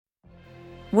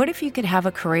What if you could have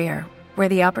a career where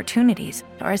the opportunities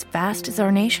are as vast as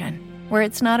our nation, where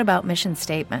it's not about mission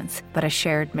statements, but a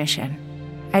shared mission?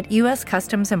 At U.S.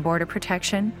 Customs and Border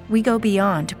Protection, we go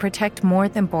beyond to protect more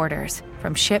than borders.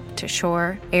 From ship to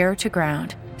shore, air to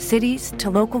ground, cities to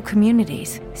local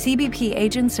communities, CBP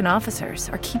agents and officers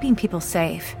are keeping people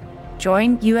safe.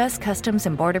 Join U.S. Customs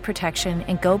and Border Protection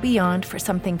and go beyond for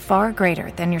something far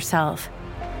greater than yourself.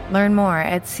 Learn more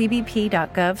at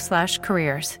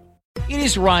cbp.gov/careers. It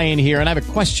is Ryan here, and I have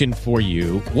a question for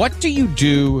you. What do you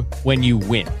do when you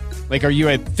win? Like, are you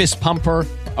a fist pumper,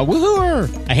 a woo-hooer,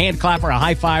 a hand clapper, a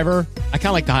high fiver? I kind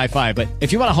of like the high five, but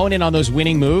if you want to hone in on those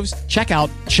winning moves, check out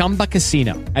Chumba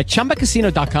Casino. At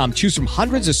ChumbaCasino.com, choose from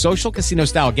hundreds of social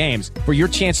casino-style games for your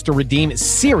chance to redeem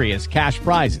serious cash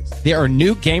prizes. There are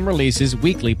new game releases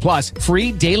weekly, plus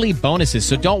free daily bonuses,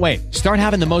 so don't wait. Start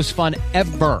having the most fun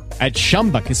ever at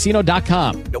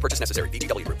ChumbaCasino.com. No purchase necessary.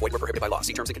 VGW. Void where prohibited by law.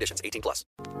 See terms and conditions. 18+.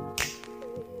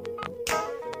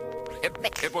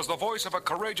 It was the voice of a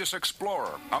courageous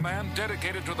explorer, a man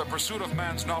dedicated to the pursuit of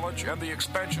man's knowledge and the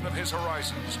expansion of his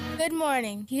horizons. Good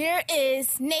morning. Here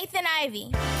is Nathan Ivey.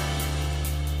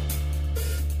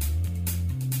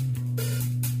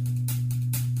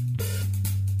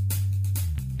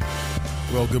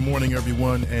 Well, good morning,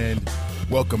 everyone, and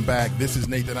welcome back. This is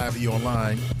Nathan Ivey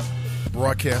Online,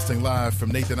 broadcasting live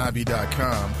from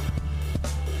NathanIvey.com.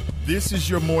 This is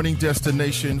your morning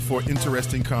destination for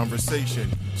interesting conversation.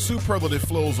 Superlative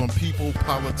flows on people,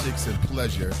 politics, and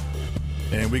pleasure.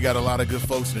 And we got a lot of good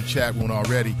folks in the chat room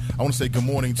already. I want to say good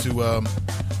morning to, I'd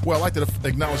like to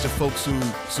acknowledge the folks who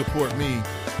support me.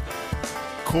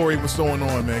 Corey, what's going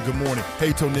on, man? Good morning.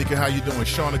 Hey, Tonika, how you doing?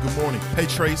 Shauna, good morning. Hey,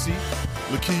 Tracy.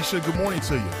 Lakeisha, good morning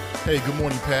to you. Hey, good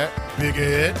morning, Pat. Big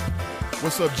Ed.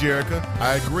 What's up, Jerica?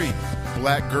 I agree.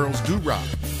 Black girls do rock.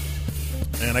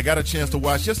 And I got a chance to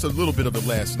watch just a little bit of it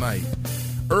last night.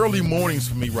 Early mornings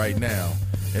for me right now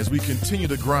as we continue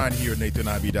to grind here at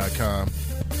NathanIvey.com.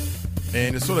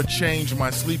 And it sort of changed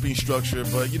my sleeping structure,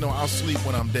 but, I'll sleep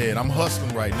when I'm dead. I'm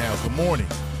hustling right now. Good morning.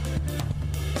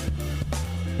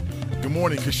 Good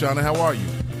morning, Kashana. How are you?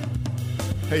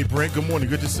 Hey, Brent. Good morning.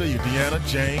 Good to see you. Deanna,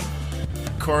 Jane.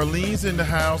 Carlene's in the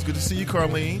house. Good to see you,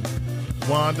 Carlene.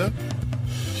 Wanda.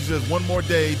 She says, one more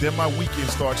day, then my weekend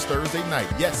starts Thursday night.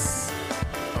 Yes.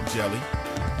 I'm jelly.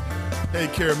 Hey,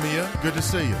 Karamia, good to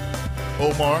see you.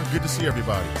 Omar, good to see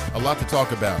everybody. A lot to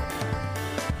talk about.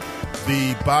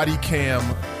 The body cam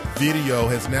video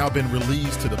has now been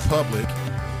released to the public,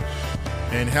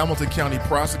 and Hamilton County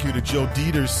Prosecutor Joe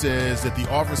Dieters says that the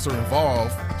officer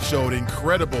involved showed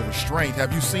incredible restraint.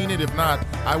 Have you seen it? If not,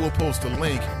 I will post a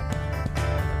link.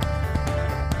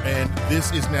 And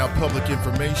this is now public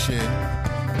information.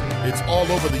 It's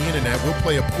all over the internet. We'll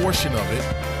play a portion of it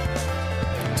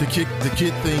to get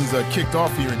things kicked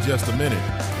off here in just a minute.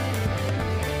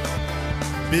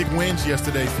 Big wins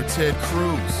yesterday for Ted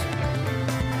Cruz.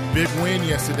 Big win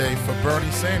yesterday for Bernie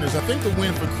Sanders. I think the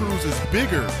win for Cruz is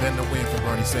bigger than the win for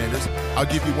Bernie Sanders. I'll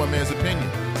give you one man's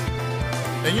opinion.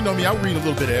 And you know me, I read a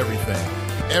little bit of everything.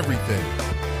 Everything.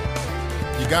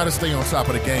 You got to stay on top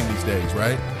of the game these days,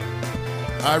 right?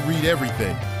 I read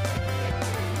everything.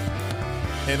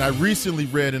 And I recently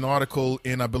read an article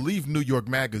in, I believe, New York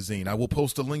Magazine. I will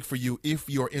post a link for you if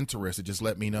you're interested. Just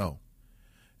let me know.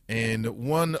 And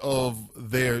one of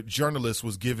their journalists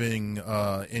was giving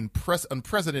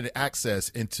unprecedented access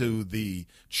into the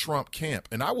Trump camp.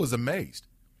 And I was amazed.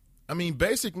 I mean,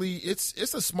 basically, it's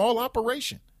a small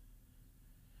operation.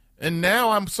 And now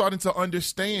I'm starting to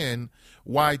understand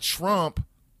why Trump,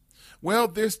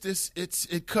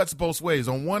 it cuts both ways.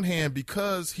 On one hand,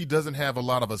 because he doesn't have a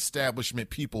lot of establishment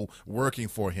people working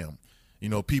for him,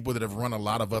 people that have run a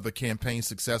lot of other campaigns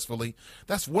successfully.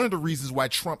 That's one of the reasons why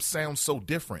Trump sounds so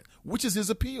different, which is his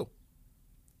appeal.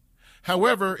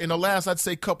 However, in the last, I'd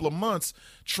say, couple of months,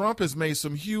 Trump has made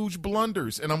some huge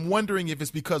blunders, and I'm wondering if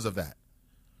it's because of that.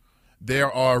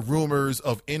 There are rumors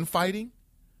of infighting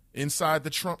inside the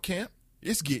Trump camp.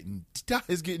 It's getting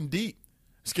deep.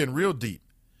 It's getting real deep.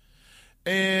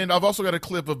 And I've also got a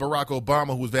clip of Barack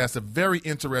Obama, who was asked a very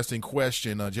interesting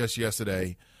question just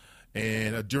yesterday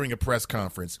and during a press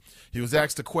conference. He was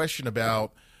asked a question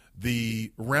about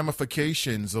the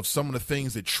ramifications of some of the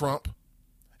things that Trump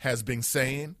has been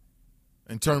saying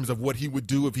in terms of what he would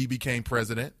do if he became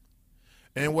president.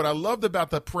 And what I loved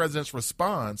about the president's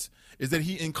response is that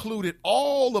he included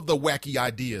all of the wacky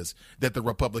ideas that the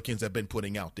Republicans have been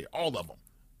putting out there, all of them,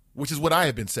 which is what I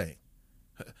have been saying.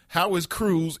 How is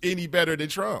Cruz any better than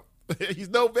Trump? He's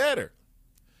no better.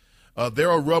 There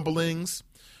are rumblings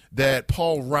that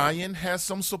Paul Ryan has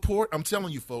some support. I'm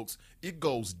telling you, folks, it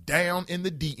goes down in the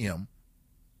DM.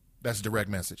 That's a direct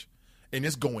message. and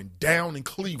it's going down in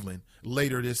Cleveland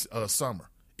later this summer.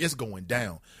 It's going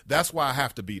down. That's why I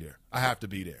have to be there. I have to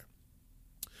be there.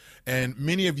 And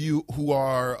many of you who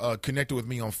are connected with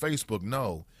me on Facebook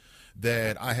know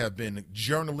that I have been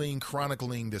journaling,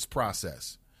 chronicling this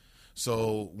process.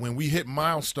 So when we hit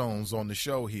milestones on the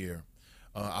show here,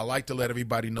 I like to let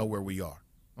everybody know where we are.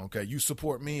 Okay, you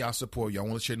support me, I support you. I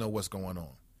want to let you know what's going on.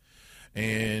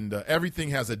 And everything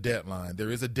has a deadline. There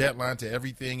is a deadline to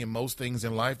everything and most things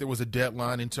in life. There was a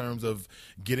deadline in terms of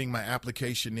getting my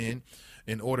application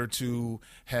in order to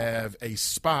have a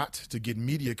spot to get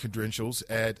media credentials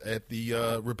at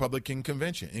the Republican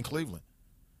convention in Cleveland.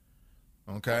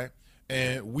 Okay,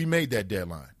 and we made that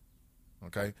deadline.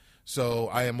 Okay, so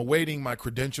I am awaiting my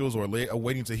credentials or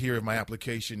awaiting to hear if my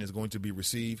application is going to be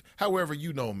received. However,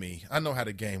 you know me. I know how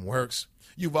the game works.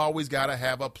 You've always got to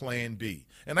have a plan B.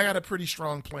 And I got a pretty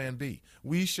strong plan B.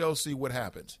 We shall see what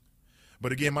happens.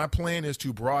 But again, my plan is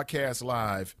to broadcast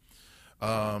live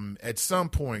at some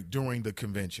point during the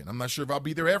convention. I'm not sure if I'll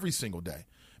be there every single day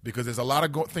because there's a lot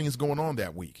of things going on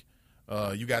that week.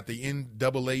 You got the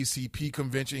NAACP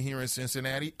convention here in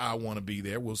Cincinnati. I want to be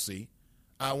there. We'll see.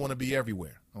 I want to be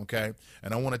everywhere, okay?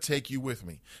 And I want to take you with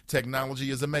me.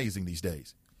 Technology is amazing these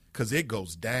days because it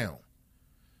goes down.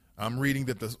 I'm reading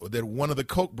that one of the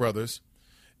Koch brothers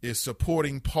is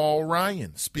supporting Paul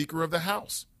Ryan, Speaker of the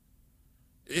House.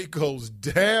 It goes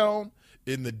down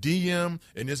in the DM,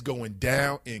 and it's going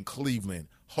down in Cleveland.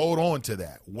 Hold on to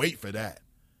that. Wait for that.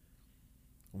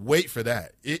 Wait for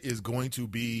that. It is going to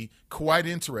be quite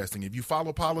interesting. If you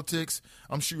follow politics,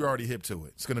 I'm sure you're already hip to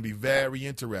it. It's going to be very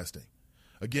interesting.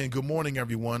 Again, good morning,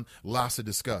 everyone. Lots to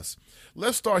discuss.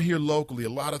 Let's start here locally. A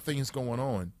lot of things going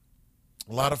on.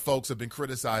 A lot of folks have been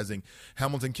criticizing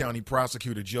Hamilton County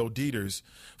Prosecutor Joe Dieters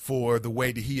for the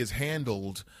way that he has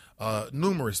handled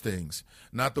numerous things,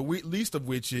 not the least of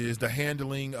which is the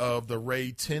handling of the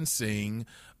Ray Tensing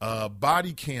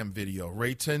body cam video.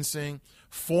 Ray Tensing,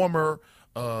 former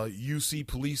UC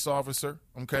police officer,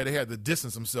 okay? They had to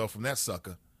distance himself from that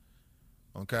sucker,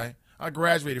 okay? I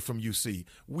graduated from UC.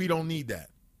 We don't need that.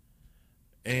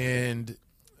 And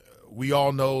we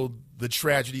all know the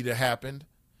tragedy that happened.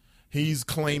 He's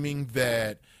claiming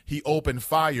that he opened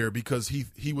fire because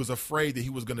he was afraid that he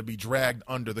was going to be dragged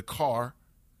under the car.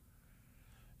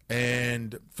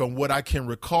 And from what I can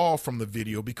recall from the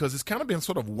video, because it's kind of been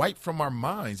sort of wiped from our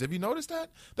minds. Have you noticed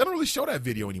that? They don't really show that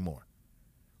video anymore.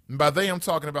 And by they, I'm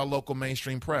talking about local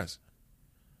mainstream press.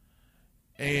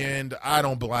 And I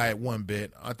don't buy it one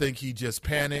bit. I think he just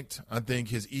panicked. I think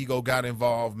his ego got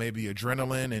involved, maybe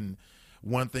adrenaline, and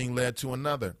one thing led to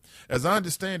another. As I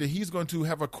understand it, he's going to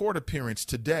have a court appearance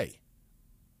today.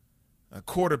 A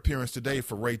court appearance today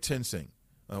for Ray Tensing.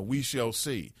 We shall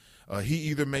see. He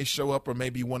either may show up or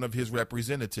maybe one of his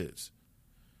representatives.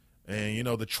 And, you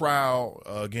know, the trial,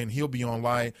 again, he'll be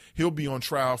on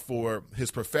trial for his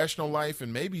professional life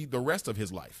and maybe the rest of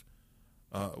his life.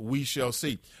 We shall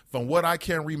see. From what I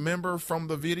can remember from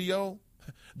the video,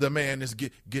 the man is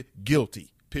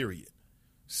guilty, period.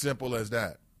 Simple as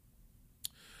that.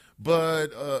 But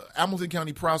Hamilton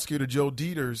County Prosecutor Joe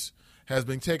Dieters has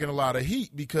been taking a lot of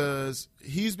heat because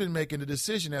he's been making a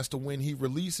decision as to when he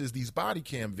releases these body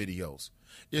cam videos,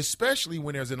 especially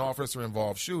when there's an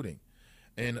officer-involved shooting.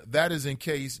 And that is the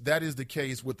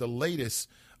case with the latest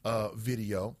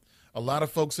video. A lot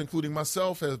of folks, including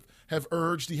myself, have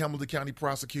urged the Hamilton County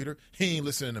Prosecutor, he ain't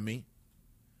listening to me,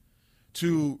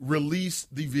 to release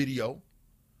the video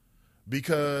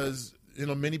because, you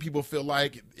know, many people feel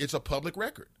like it's a public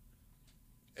record.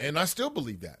 And I still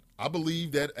believe that. I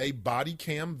believe that a body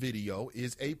cam video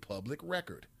is a public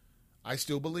record. I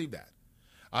still believe that.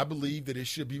 I believe that it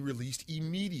should be released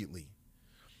immediately.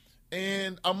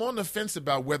 And I'm on the fence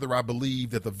about whether I believe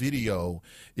that the video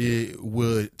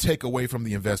would take away from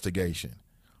the investigation.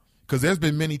 Because there's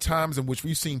been many times in which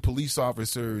we've seen police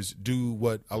officers do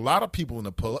what a lot of people in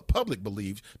the public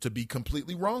believe to be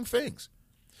completely wrong things.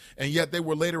 And yet they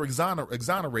were later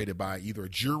exonerated by either a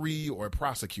jury or a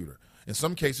prosecutor. In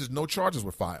some cases, no charges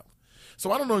were filed.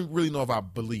 So I don't really know if I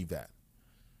believe that.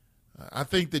 I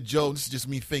think that Joe, this is just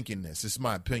me thinking this, it's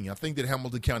my opinion. I think that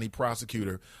Hamilton County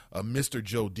Prosecutor, Mr.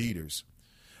 Joe Dieters,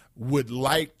 would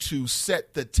like to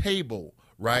set the table,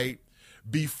 right,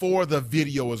 before the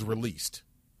video is released.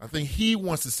 I think he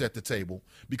wants to set the table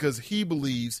because he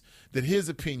believes that his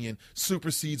opinion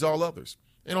supersedes all others.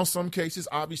 And on some cases,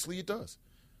 obviously it does.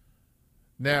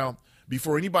 Now,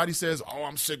 before anybody says, oh,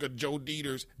 I'm sick of Joe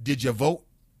Dieters, did you vote?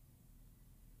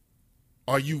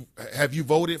 Have you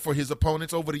voted for his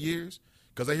opponents over the years?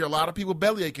 Because I hear a lot of people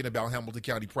bellyaching about Hamilton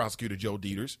County Prosecutor Joe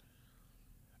Dieters.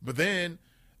 But then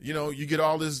You know, you get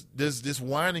all this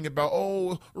whining about,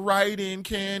 oh, write-in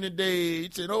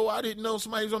candidates, and oh, I didn't know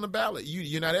somebody was on the ballot.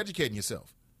 You're not educating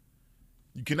yourself.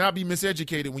 You cannot be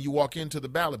miseducated when you walk into the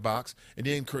ballot box and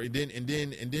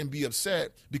then be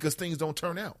upset because things don't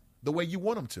turn out the way you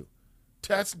want them to.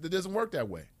 That doesn't work that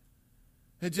way.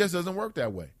 It just doesn't work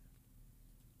that way.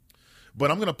 But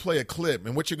I'm going to play a clip,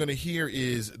 and what you're going to hear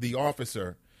is the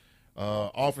officer,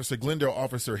 Glendale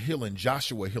Officer Hillen,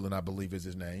 Joshua Hillen, I believe is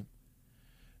his name.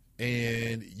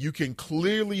 And you can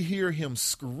clearly hear him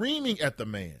screaming at the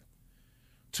man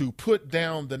to put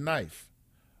down the knife.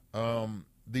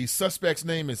 The suspect's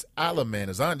name is Alaman.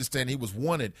 As I understand, he was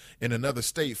wanted in another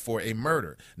state for a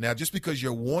murder. Now, just because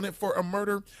you're wanted for a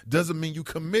murder doesn't mean you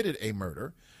committed a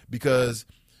murder, because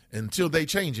until they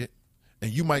change it,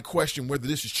 and you might question whether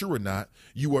this is true or not,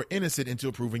 you are innocent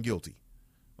until proven guilty.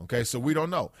 Okay, so we don't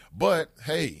know. But,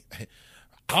 hey,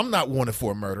 I'm not wanted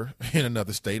for a murder in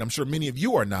another state. I'm sure many of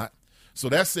you are not. So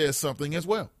that says something as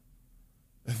well.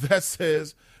 That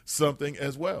says something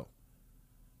as well.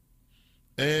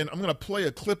 And I'm going to play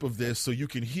a clip of this so you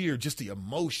can hear just the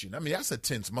emotion. I mean, that's a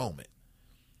tense moment.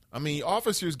 I mean,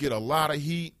 officers get a lot of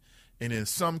heat, and in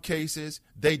some cases,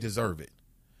 they deserve it.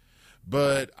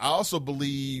 But I also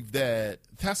believe that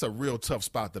that's a real tough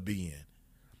spot to be in,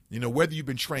 you know, whether you've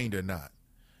been trained or not.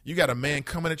 You got a man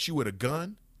coming at you with a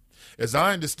gun. As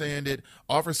I understand it,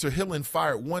 Officer Hillen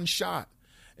fired one shot,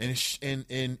 and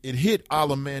it hit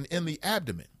Alaman in the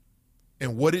abdomen.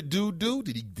 And what did dude do?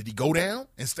 Did he go down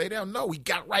and stay down? No, he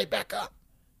got right back up,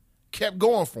 kept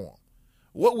going for him.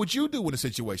 What would you do in a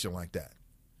situation like that?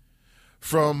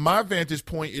 From my vantage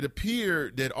point, it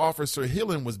appeared that Officer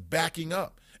Hillen was backing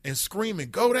up and screaming,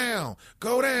 go down,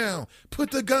 put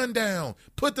the gun down,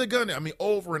 put the gun down. I mean,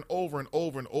 over and over and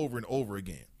over and over and over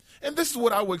again. And this is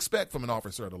what I would expect from an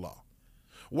officer of the law.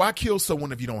 Why kill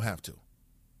someone if you don't have to?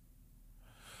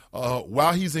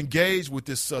 While he's engaged with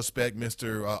this suspect,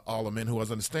 Mr. Alaman, who,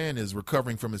 as I understand, is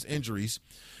recovering from his injuries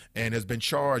and has been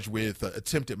charged with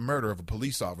attempted murder of a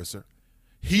police officer,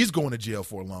 he's going to jail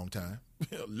for a long time.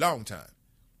 A long time.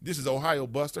 This is Ohio,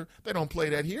 Buster. They don't play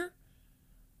that here.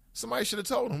 Somebody should have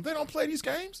told him. They don't play these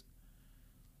games.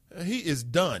 He is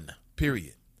done,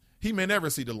 period. He may never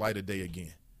see the light of day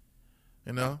again.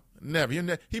 You know, never.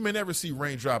 He may never see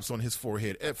raindrops on his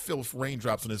forehead, feel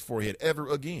raindrops on his forehead ever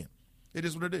again. It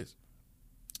is what it is.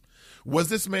 Was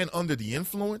this man under the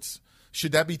influence?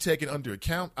 Should that be taken under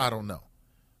account? I don't know.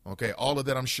 Okay, all of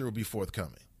that I'm sure will be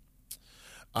forthcoming.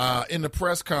 In the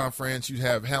press conference, you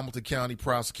have Hamilton County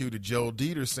Prosecutor Joe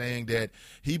Dieter saying that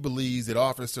he believes that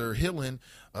Officer Hillen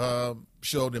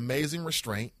showed amazing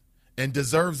restraint and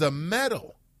deserves a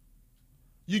medal.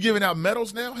 You giving out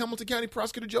medals now, Hamilton County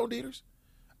Prosecutor Joe Dieters?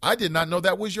 I did not know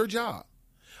that was your job.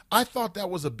 I thought that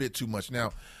was a bit too much.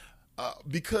 Now,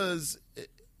 because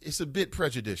it's a bit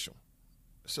prejudicial.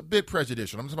 It's a bit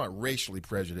prejudicial. I'm talking about racially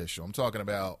prejudicial. I'm talking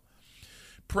about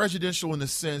prejudicial in the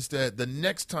sense that the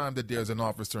next time that there's an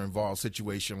officer-involved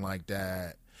situation like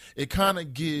that, it kind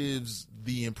of gives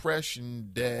the impression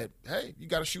that, hey, you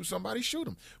got to shoot somebody, shoot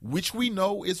them, which we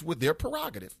know is with their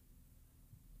prerogative.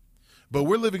 But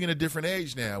we're living in a different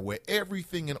age now where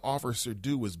everything an officer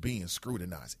do is being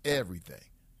scrutinized, everything.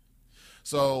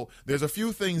 So there's a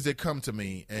few things that come to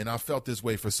me, and I felt this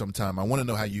way for some time. I want to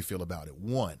know how you feel about it.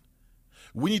 One,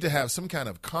 we need to have some kind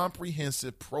of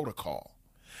comprehensive protocol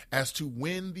as to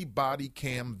when the body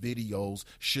cam videos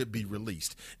should be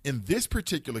released. In this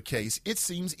particular case, it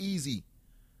seems easy.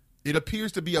 It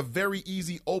appears to be a very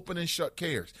easy open and shut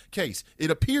case. It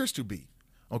appears to be,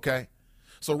 okay?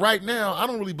 So right now, I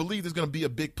don't really believe there's going to be a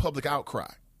big public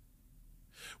outcry.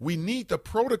 We need the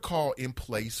protocol in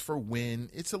place for when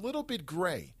it's a little bit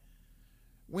gray,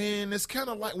 when it's kind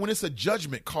of like when it's a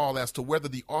judgment call as to whether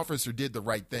the officer did the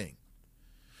right thing,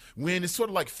 when it's sort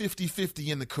of like 50-50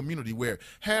 in the community where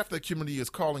half the community is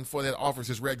calling for that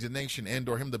officer's resignation and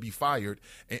or him to be fired,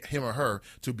 him or her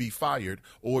to be fired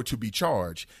or to be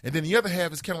charged. And then the other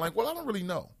half is kind of like, well, I don't really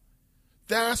know.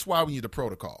 That's why we need a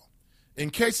protocol. In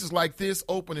cases like this,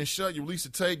 open and shut, you release the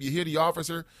tape, you hear the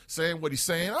officer saying what he's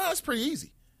saying. Oh, that's pretty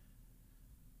easy.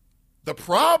 The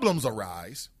problems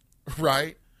arise,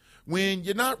 right, when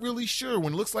you're not really sure,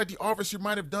 when it looks like the officer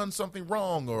might have done something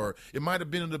wrong, or it might have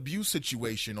been an abuse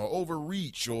situation or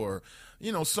overreach or,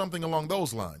 you know, something along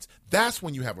those lines. That's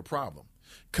when you have a problem.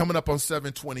 Coming up on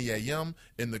 7:20 a.m.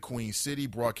 in the Queen City,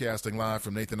 broadcasting live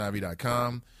from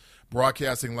NathanIvey.com.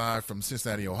 Broadcasting live from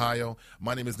Cincinnati, Ohio.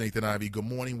 My name is Nathan Ivey. Good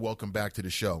morning. Welcome back to the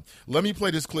show. Let me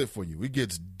play this clip for you. It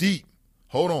gets deep.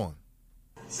 Hold on.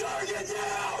 Sir, get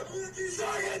down!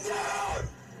 Sir, get down!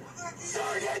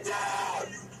 Sir, get down!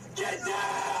 Get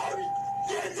down!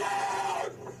 Get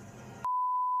down!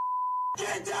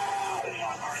 Get down!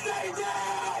 Stay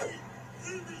down!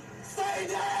 Stay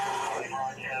down!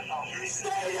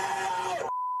 Stay down!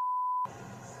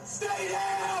 Stay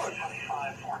down!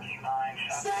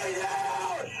 Stay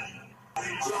down!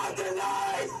 Drop the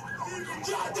knife!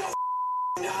 Drop the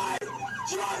knife!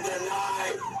 Drop the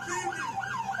knife!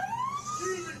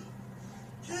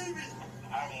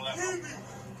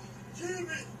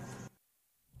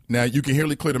 Now you can hear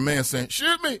clear the man saying,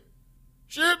 "Shoot me!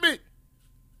 Shoot me!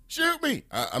 Shoot me!"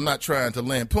 I'm not trying to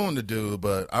lampoon the dude,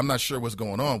 but I'm not sure what's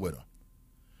going on with him.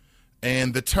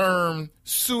 And the term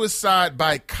suicide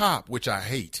by cop, which I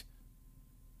hate.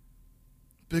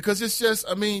 Because it's just,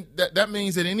 I mean, that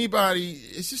means that anybody,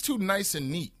 it's just too nice and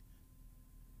neat.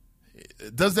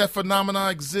 Does that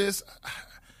phenomenon exist?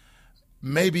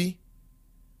 Maybe.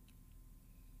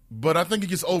 But I think it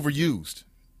gets overused.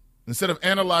 Instead of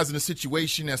analyzing the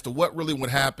situation as to what really would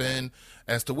happen,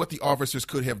 as to what the officers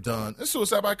could have done, it's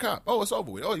suicide by cop. Oh, it's over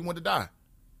with. Oh, you want to die.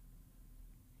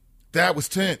 That was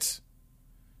tense.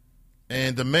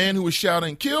 And the man who was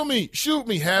shouting, "Kill me, shoot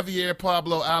me," Javier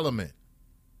Pablo Alamed.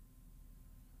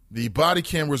 The body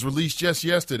cam was released just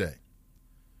yesterday.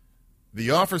 The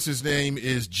officer's name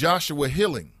is Joshua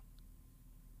Hilling,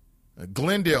 a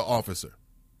Glendale officer.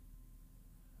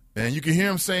 And you can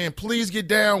hear him saying, "Please get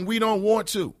down, we don't want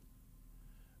to."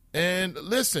 And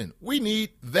listen, we need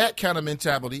that kind of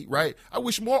mentality, right? I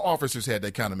wish more officers had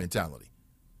that kind of mentality.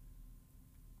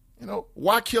 You know,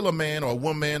 why kill a man or a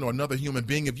woman or another human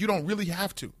being if you don't really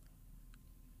have to?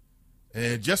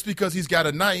 And just because he's got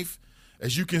a knife,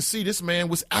 as you can see, this man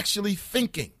was actually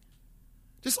thinking.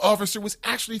 This officer was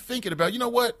actually thinking about, you know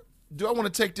what? Do I want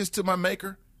to take this to my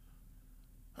maker?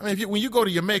 I mean, when you go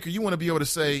to your maker, you want to be able to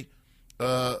say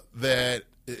that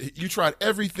you tried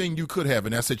everything you could have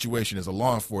in that situation as a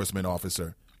law enforcement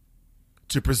officer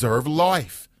to preserve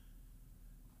life.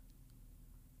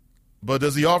 But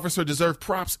does the officer deserve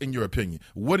props, in your opinion?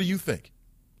 What do you think?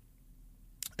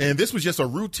 And this was just a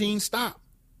routine stop.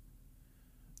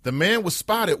 The man was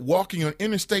spotted walking on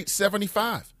Interstate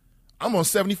 75. I'm on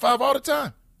 75 all the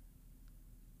time.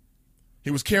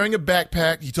 He was carrying a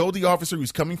backpack. He told the officer he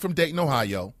was coming from Dayton,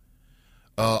 Ohio.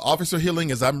 Officer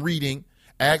Hilling, as I'm reading,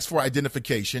 asked for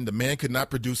identification. The man could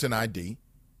not produce an ID.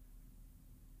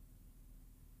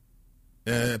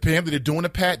 Apparently, they're doing a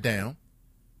pat down.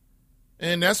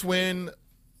 And that's when,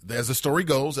 as the story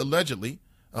goes, allegedly,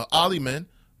 Aliman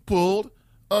pulled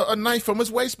a knife from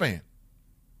his waistband.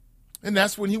 And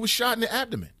that's when he was shot in the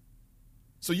abdomen.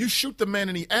 So you shoot the man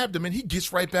in the abdomen, he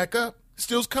gets right back up,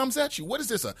 still comes at you. What is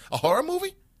this, a horror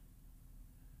movie?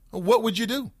 What would you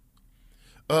do?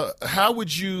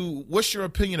 What's your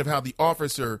opinion of how the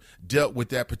officer dealt with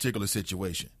that particular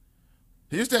situation?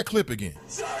 Here's that clip again.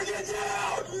 Sir, get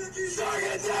down! Sir,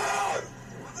 get down!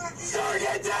 Sir,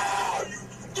 get down!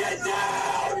 Get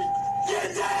down!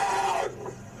 Get down!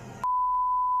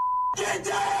 Get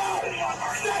down!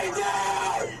 Stay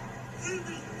down!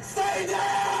 Stay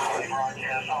down!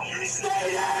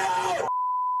 Stay down!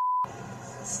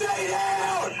 Stay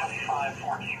down!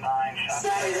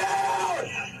 Stay down!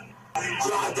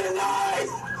 Drop the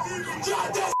knife! Drop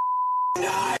the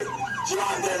knife!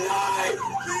 Drop the knife!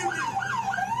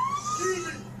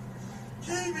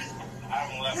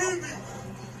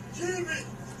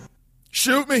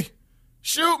 Shoot me!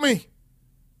 Shoot me!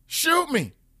 Shoot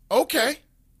me! Okay.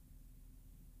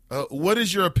 What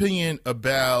is your opinion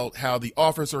about how the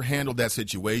officer handled that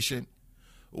situation?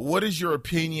 What is your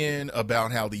opinion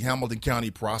about how the Hamilton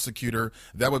County prosecutor,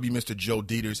 that would be Mr. Joe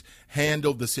Dieters,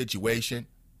 handled the situation?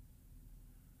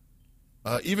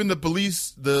 Even the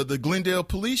police, the Glendale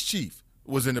police chief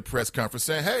was in the press conference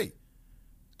saying, hey,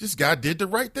 this guy did the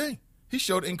right thing. He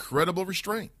showed incredible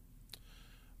restraint.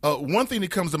 One thing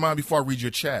that comes to mind before I read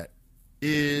your chat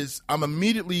is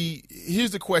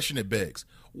here's the question it begs.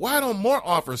 Why don't more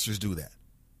officers do that?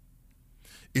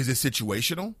 Is it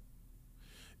situational?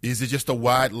 Is it just a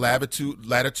wide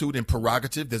latitude and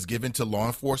prerogative that's given to law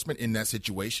enforcement in that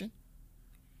situation?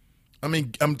 I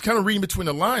mean, I'm kind of reading between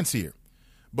the lines here.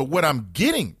 But what I'm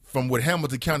getting from what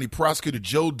Hamilton County Prosecutor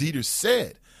Joe Dieters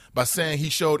said by saying he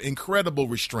showed incredible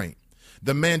restraint,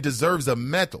 the man deserves a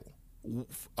medal.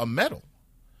 A medal.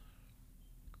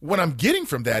 What I'm getting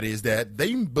from that is that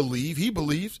he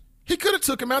believes he could have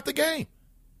took him out the game.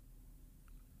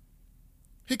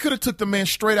 He could have took the man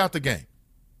straight out the game.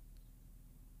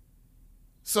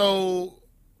 So,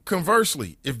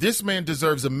 conversely, if this man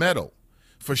deserves a medal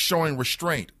for showing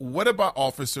restraint, what about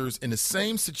officers in the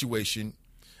same situation,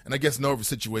 and I guess no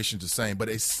situation is the same, but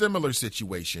a similar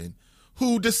situation,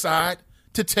 who decide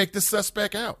to take the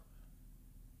suspect out?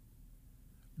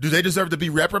 Do they deserve to be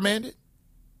reprimanded?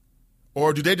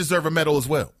 Or do they deserve a medal as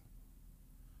well?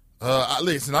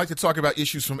 Listen, I like to talk about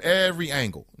issues from every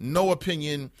angle. No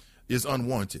opinion is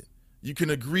unwarranted. We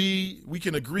can agree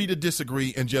to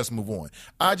disagree and just move on.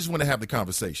 I just want to have the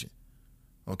conversation.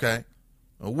 Okay?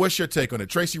 What's your take on it?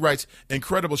 Tracy writes,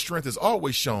 incredible strength is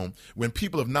always shown when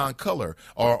people of non-color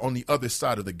are on the other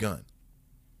side of the gun.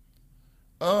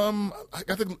 I've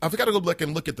got to go back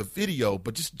and look at the video,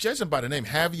 but just judging by the name,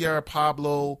 Javier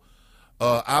Pablo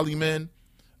Aliman,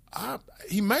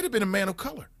 he might have been a man of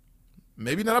color.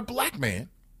 Maybe not a black man.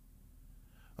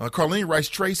 Carlene writes,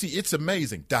 Tracy, it's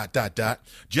amazing, ...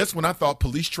 Just when I thought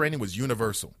police training was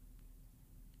universal.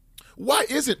 Why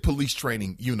isn't police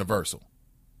training universal?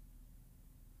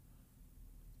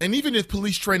 And even if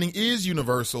police training is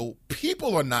universal,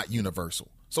 people are not universal.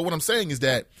 So what I'm saying is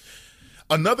that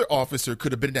another officer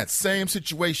could have been in that same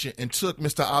situation and took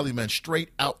Mr. Aliman straight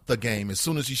out the game as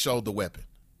soon as he showed the weapon.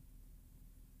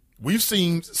 We've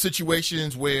seen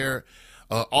situations where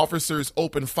officers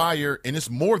open fire and it's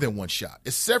more than one shot.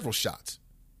 It's several shots.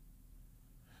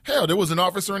 Hell, there was an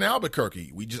officer in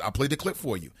Albuquerque. I played the clip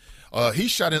for you. He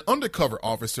shot an undercover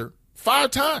officer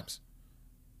 5 times.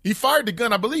 He fired the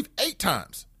gun, I believe, 8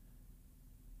 times.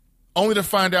 Only to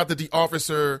find out that the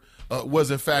officer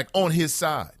was, in fact, on his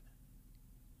side.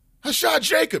 I shot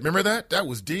Jacob. Remember that? That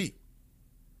was deep.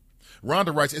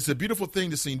 Rhonda writes, it's a beautiful thing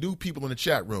to see new people in the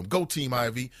chat room. Go Team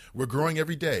Ivy. We're growing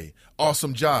every day.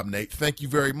 Awesome job, Nate. Thank you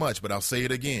very much, but I'll say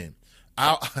it again.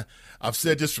 I've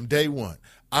said this from day one.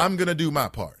 I'm going to do my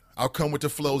part. I'll come with the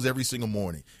flows every single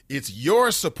morning. It's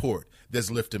your support that's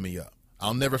lifting me up.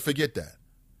 I'll never forget that.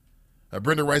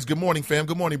 Brenda writes, good morning, fam.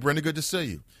 Good morning, Brenda. Good to see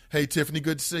you. Hey, Tiffany,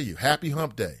 good to see you. Happy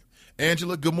hump day.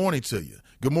 Angela, good morning to you.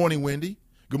 Good morning, Wendy.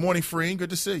 Good morning, Freen.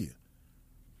 Good to see you.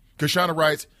 Kashana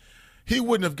writes, he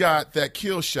wouldn't have got that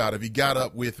kill shot if he got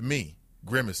up with me,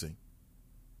 grimacing.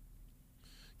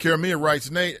 Karamia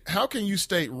writes, Nate, how can you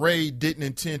state Ray didn't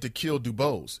intend to kill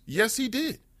Dubose? Yes, he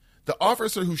did. The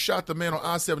officer who shot the man on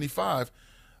I-75,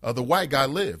 the white guy,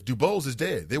 lived. Dubose is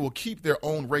dead. They will keep their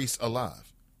own race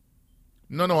alive.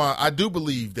 No, I do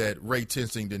believe that Ray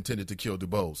Tensing intended to kill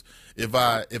Dubose. If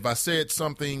I said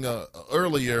something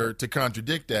earlier to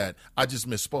contradict that, I just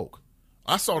misspoke.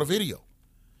 I saw the video.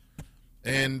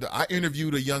 And I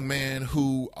interviewed a young man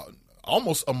who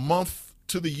almost a month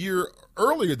to the year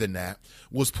earlier than that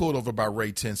was pulled over by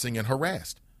Ray Tensing and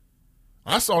harassed.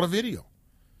 I saw the video.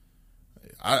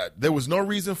 There was no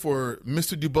reason for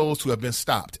Mr. Dubose to have been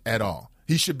stopped at all.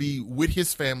 He should be with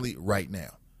his family right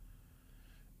now.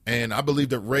 And I believe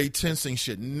that Ray Tensing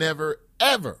should never,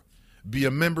 ever be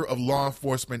a member of law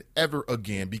enforcement ever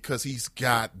again because he's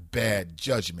got bad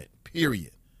judgment,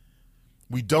 period.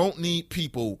 We don't need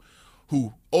people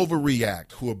who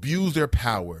overreact, who abuse their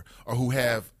power, or who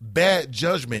have bad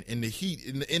judgment in the heat,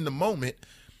 in the moment,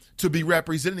 to be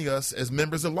representing us as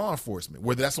members of law enforcement,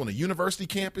 whether that's on a university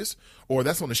campus or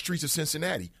that's on the streets of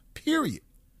Cincinnati, period.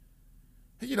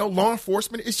 You know, law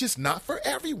enforcement is just not for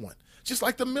everyone, just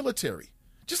like the military,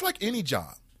 just like any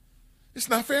job. It's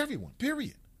not for everyone,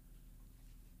 period.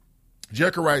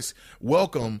 Jericho writes,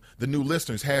 welcome the new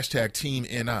listeners, hashtag Team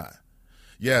NI.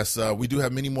 Yes, we do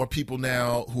have many more people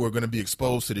now who are going to be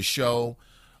exposed to the show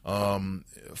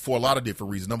for a lot of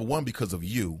different reasons. Number one, because of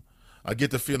you. I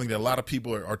get the feeling that a lot of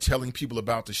people are telling people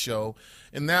about the show.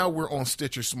 And now we're on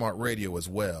Stitcher Smart Radio as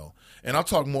well. And I'll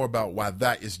talk more about why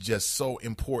that is just so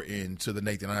important to the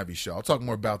Nathan Ivey Show. I'll talk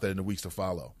more about that in the weeks to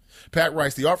follow. Pat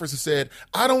writes, the officer said,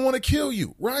 I don't want to kill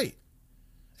you. Right.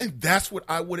 And that's what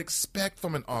I would expect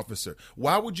from an officer.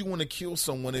 Why would you want to kill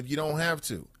someone if you don't have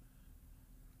to?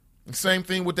 Same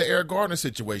thing with the Eric Gardner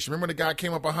situation. Remember the guy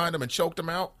came up behind him and choked him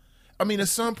out? I mean, at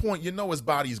some point, you know his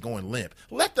body's going limp.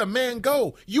 Let the man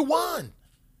go. You won.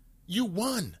 You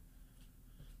won.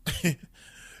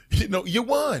 You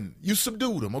won. You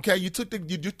subdued him, okay? You took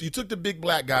the big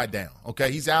black guy down,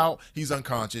 okay? He's out. He's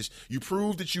unconscious. You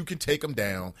proved that you can take him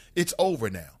down. It's over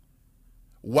now.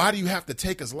 Why do you have to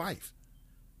take his life?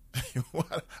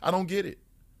 I don't get it.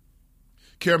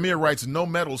 Karamir writes, no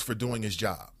medals for doing his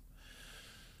job.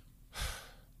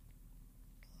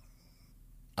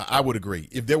 I would agree.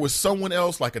 If there was someone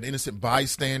else, like an innocent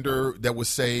bystander that was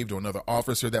saved or another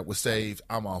officer that was saved,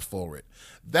 I'm all for it.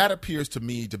 That appears to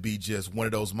me to be just one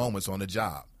of those moments on the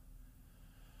job.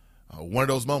 One of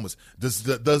those moments. Does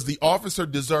the officer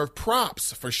deserve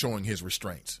props for showing his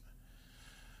restraints?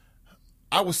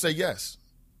 I would say yes.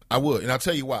 I would. And I'll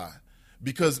tell you why.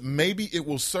 Because maybe it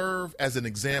will serve as an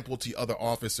example to other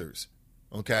officers.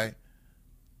 Okay?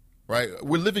 Right?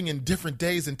 We're living in different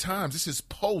days and times. This is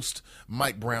post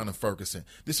Mike Brown and Ferguson.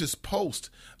 This is post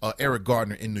Eric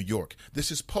Gardner in New York. This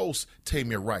is post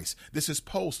Tamir Rice. This is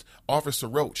post Officer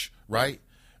Roach, right?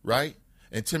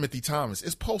 and Timothy Thomas.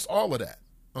 It's post all of that,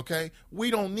 okay?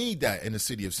 We don't need that in the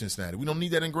city of Cincinnati. We don't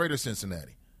need that in greater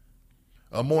Cincinnati.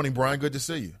 Morning, Brian. Good to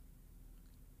see you.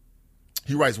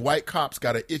 He writes, white cops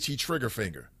got an itchy trigger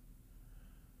finger.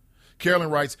 Carolyn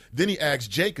writes, then he asked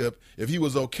Jacob if he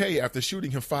was okay after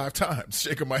shooting him 5 times.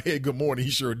 Shaking my head, good morning.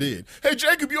 He sure did. Hey,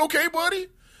 Jacob, you okay, buddy?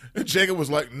 And Jacob was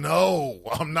like, no,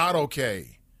 I'm not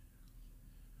okay.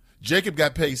 Jacob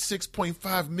got paid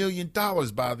 $6.5 million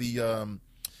by the,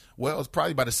 it's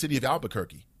probably by the city of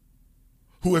Albuquerque,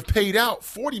 who have paid out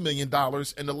 $40 million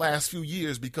in the last few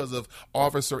years because of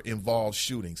officer-involved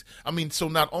shootings. I mean, so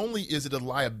not only is it a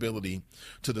liability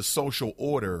to the social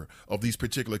order of these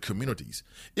particular communities,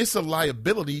 it's a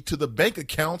liability to the bank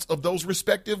accounts of those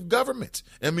respective governments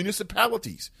and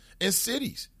municipalities and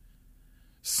cities.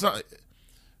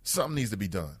 Something needs to be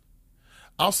done.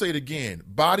 I'll say it again.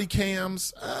 Body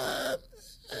cams, I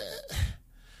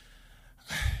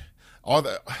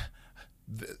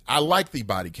like the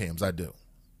body cams. I do.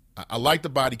 I like the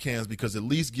body cams because it at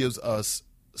least gives us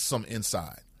some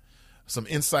insight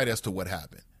as to what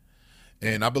happened.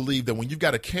 And I believe that when you've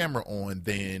got a camera on,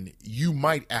 then you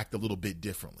might act a little bit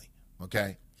differently,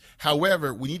 okay?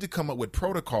 However, we need to come up with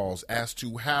protocols as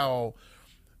to how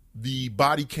the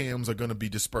body cams are going to be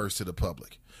dispersed to the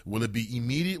public. Will it be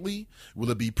immediately? Will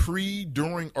it be pre,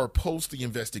 during, or post the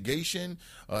investigation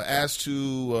as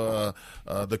to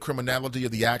the criminality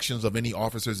of the actions of any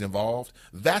officers involved?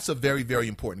 That's a very, very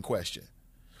important question.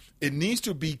 It needs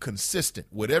to be consistent,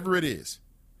 whatever it is,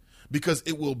 because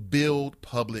it will build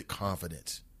public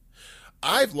confidence.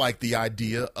 I've liked the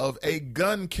idea of a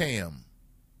gun cam.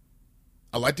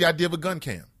 I like the idea of a gun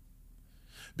cam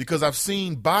because I've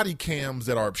seen body cams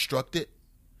that are obstructed.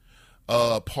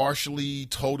 Partially,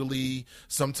 totally,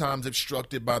 sometimes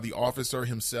obstructed by the officer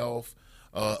himself.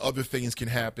 Other things can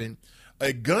happen.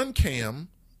 A gun cam,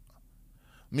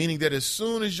 meaning that as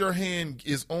soon as your hand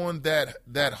is on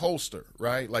that holster,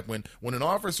 right? Like when an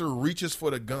officer reaches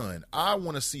for the gun, I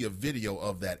want to see a video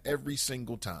of that every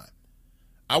single time.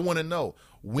 I want to know,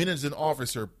 when is an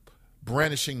officer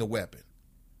brandishing the weapon?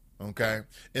 Okay.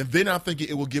 And then I think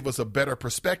it will give us a better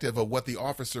perspective of what the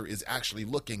officer is actually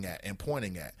looking at and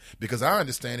pointing at. Because I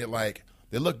understand it like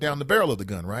they look down the barrel of the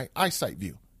gun, right? Eyesight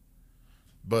view.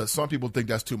 But some people think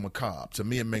that's too macabre. To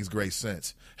me, it makes great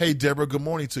sense. Hey, Deborah, good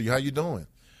morning to you. How you doing?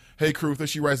 Hey, Cruz,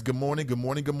 she writes, good morning, good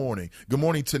morning, good morning. Good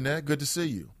morning, Tanette. Good to see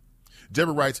you.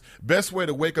 Deborah writes, best way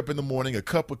to wake up in the morning, a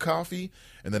cup of coffee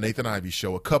and the Nathan Ivey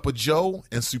Show, a cup of Joe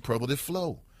and superlative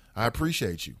flow. I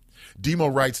appreciate you. Demo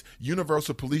writes,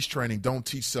 universal police training don't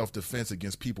teach self-defense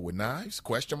against people with knives? ?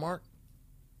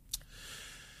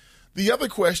 The other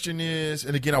question is,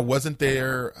 and again, I wasn't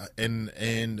there,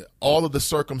 and all of the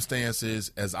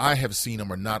circumstances as I have seen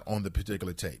them are not on the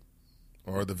particular tape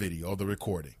or the video or the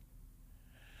recording.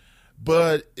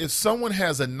 But if someone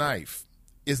has a knife,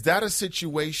 is that a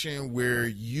situation where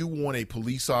you want a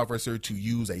police officer to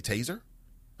use a taser?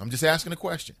 I'm just asking a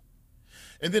question.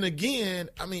 And then again,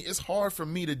 I mean, it's hard for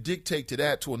me to dictate to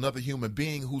that to another human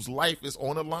being whose life is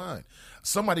on the line.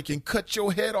 Somebody can cut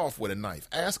your head off with a knife.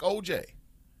 Ask OJ.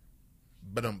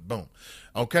 Boom.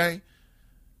 Okay?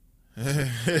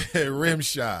 Rim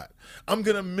shot. I'm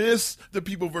going to miss the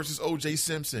People versus OJ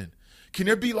Simpson. Can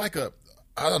there be like an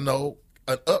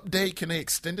update? Can they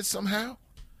extend it somehow?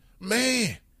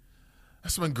 Man,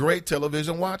 that's been great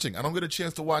television watching. I don't get a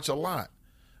chance to watch a lot.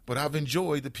 But I've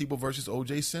enjoyed the People versus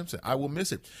O.J. Simpson. I will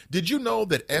miss it. Did you know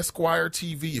that Esquire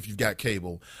TV, if you've got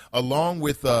cable, along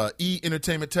with E!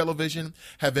 Entertainment Television,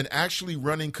 have been actually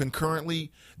running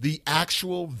concurrently the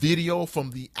actual video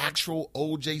from the actual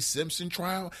O.J. Simpson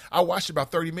trial? I watched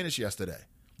about 30 minutes yesterday.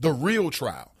 The real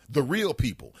trial, the real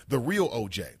people, the real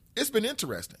O.J. It's been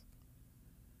interesting.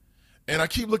 And I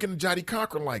keep looking at Johnny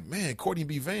Cochran like, man, Courtney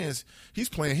B. Vance, he's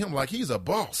playing him like he's a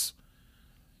boss.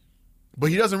 But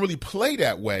he doesn't really play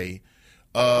that way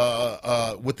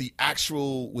with the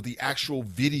actual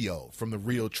video from the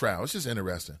real trial. It's just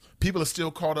interesting. People are still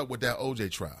caught up with that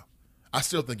OJ trial. I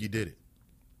still think he did it.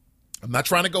 I'm not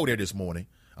trying to go there this morning.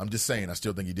 I'm just saying I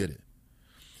still think he did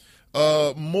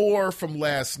it. More from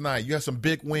last night. You had some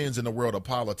big wins in the world of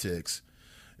politics.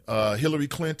 Hillary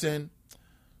Clinton,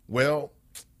 well,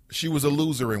 she was a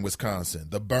loser in Wisconsin.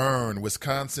 The burn,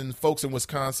 Wisconsin, folks in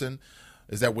Wisconsin.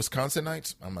 Is that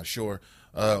Wisconsinites? I'm not sure.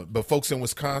 But folks in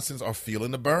Wisconsin are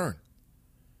feeling the burn.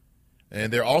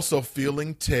 And they're also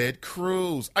feeling Ted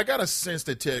Cruz. I got a sense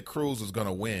that Ted Cruz was going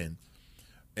to win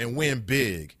and win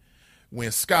big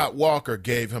when Scott Walker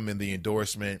gave him the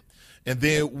endorsement. And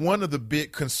then one of the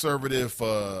big conservative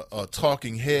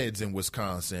talking heads in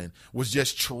Wisconsin was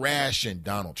just trashing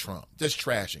Donald Trump, just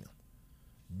trashing him.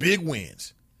 Big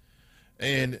wins.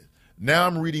 And Now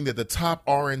I'm reading that the top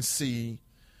RNC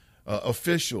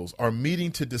officials are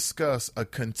meeting to discuss a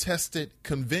contested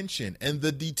convention and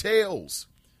the details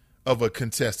of a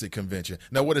contested convention.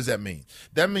 Now, what does that mean?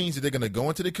 That means that they're going to go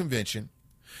into the convention.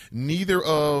 Neither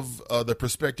of the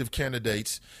prospective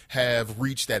candidates have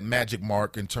reached that magic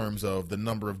mark in terms of the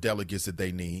number of delegates that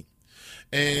they need.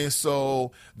 And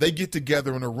so they get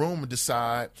together in a room and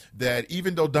decide that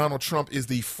even though Donald Trump is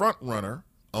the front runner,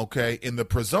 okay, in the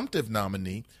presumptive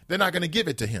nominee, they're not going to give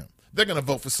it to him. They're going to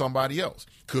vote for somebody else.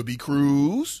 Could be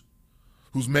Cruz,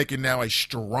 who's making now a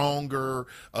stronger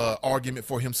argument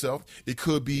for himself. It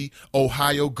could be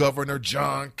Ohio Governor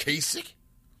John Kasich.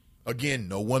 Again,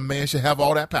 no one man should have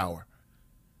all that power.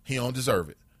 He don't deserve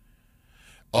it.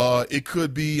 It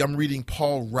could be, I'm reading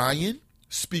Paul Ryan,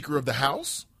 Speaker of the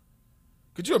House.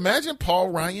 Could you imagine Paul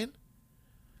Ryan?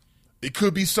 It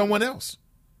could be someone else.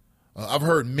 I've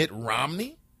heard Mitt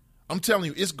Romney. I'm telling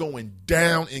you, it's going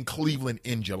down in Cleveland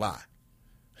in July.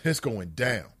 It's going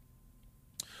down.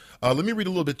 Let me read a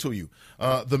little bit to you.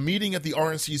 The meeting at the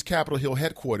RNC's Capitol Hill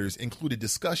headquarters included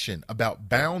discussion about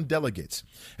bound delegates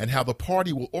and how the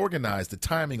party will organize the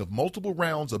timing of multiple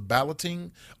rounds of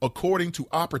balloting according to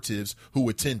operatives who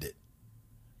attended.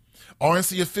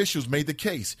 RNC officials made the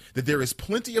case that there is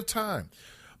plenty of time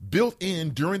built in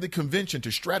during the convention to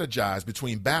strategize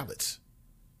between ballots.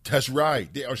 That's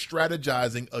right. They are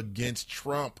strategizing against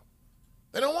Trump.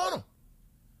 They don't want him.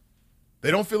 They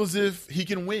don't feel as if he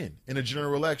can win in a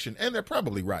general election, and they're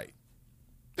probably right.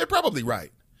 They're probably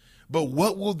right. But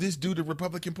what will this do to the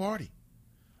Republican Party?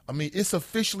 I mean, it's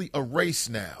officially a race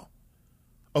now.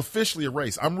 Officially a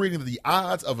race. I'm reading the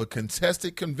odds of a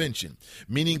contested convention,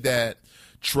 meaning that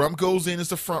Trump goes in as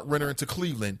the front runner into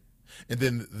Cleveland, and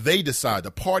then they decide,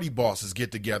 the party bosses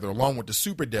get together along with the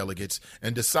superdelegates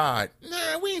and decide,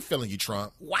 nah, we ain't feeling you,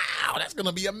 Trump. Wow, that's going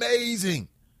to be amazing.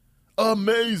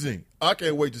 Amazing. I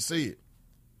can't wait to see it.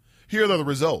 Here are the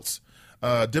results.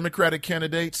 Democratic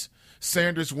candidates,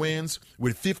 Sanders wins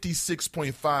with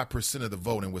 56.5% of the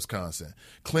vote in Wisconsin.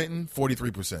 Clinton,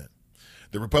 43%.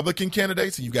 The Republican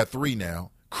candidates, and you've got three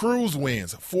now, Cruz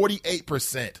wins,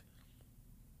 48%.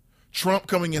 Trump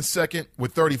coming in second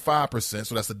with 35%,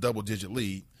 so that's a double-digit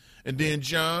lead. And then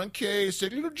John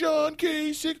Kasich, little John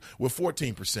Kasich, with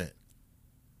 14%.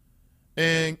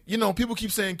 And, you know, people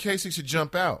keep saying Kasich should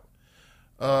jump out.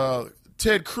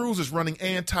 Ted Cruz is running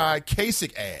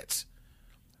anti-Kasich ads,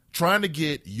 trying to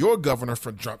get your governor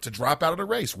to drop out of the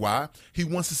race. Why? He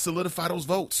wants to solidify those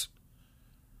votes.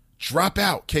 Drop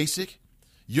out, Kasich.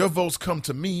 Your votes come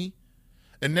to me,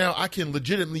 and now I can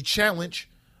legitimately challenge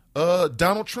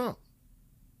Donald Trump.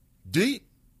 Deep.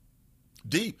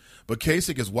 But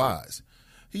Kasich is wise.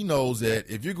 He knows that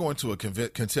if you're going to a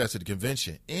contested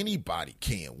convention, anybody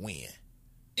can win.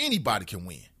 Anybody can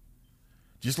win.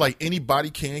 Just like anybody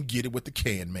can get it with the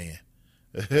can man.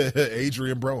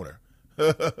 Adrian Broner.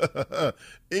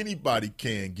 Anybody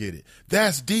can get it.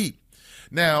 That's deep.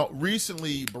 Now,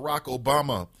 recently, Barack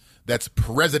Obama, that's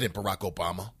President Barack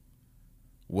Obama,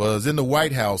 was in the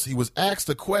White House. He was asked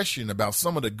a question about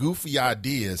some of the goofy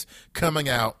ideas coming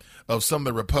out of some of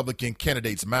the Republican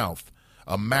candidates' mouths,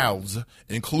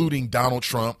 including Donald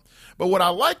Trump. But what I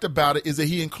liked about it is that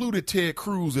he included Ted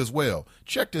Cruz as well.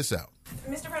 Check this out.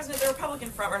 Mr. President, the Republican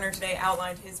frontrunner today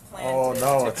outlined his plan to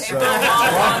pay for the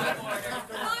law on the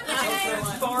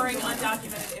border, barring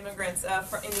undocumented immigrants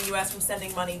in the U.S. from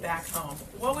sending money back home.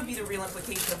 What would be the real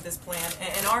implication of this plan,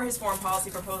 and are his foreign policy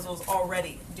proposals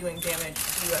already doing damage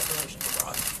to U.S. relations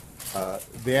abroad?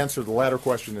 The answer to the latter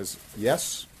question is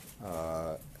yes.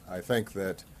 I think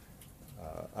that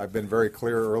I've been very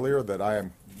clear earlier that I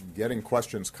am getting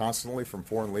questions constantly from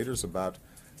foreign leaders about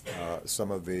some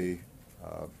of the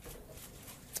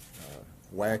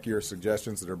wackier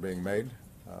suggestions that are being made.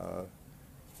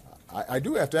 I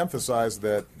do have to emphasize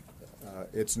that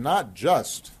it's not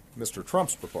just Mr.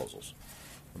 Trump's proposals.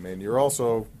 I mean, you're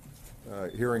also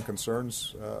hearing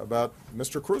concerns about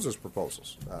Mr. Cruz's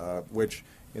proposals, which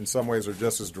in some ways are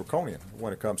just as draconian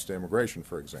when it comes to immigration,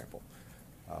 for example.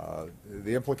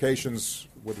 The implications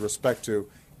with respect to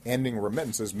ending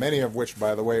remittances, many of which,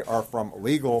 by the way, are from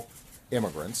legal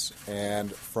immigrants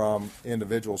and from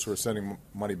individuals who are sending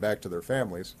money back to their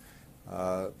families,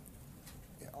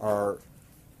 are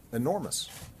enormous.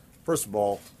 First of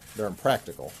all, they're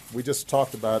impractical. We just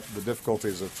talked about the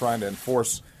difficulties of trying to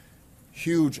enforce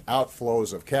huge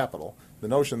outflows of capital. The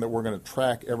notion that we're going to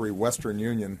track every Western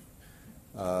Union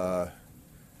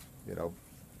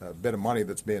bit of money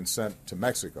that's being sent to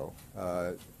Mexico,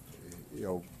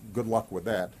 good luck with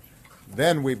that.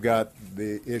 Then we've got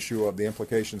the issue of the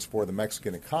implications for the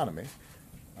Mexican economy,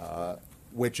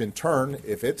 which in turn,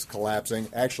 if it's collapsing,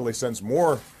 actually sends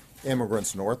more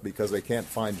immigrants north because they can't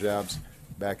find jobs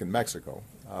back in Mexico.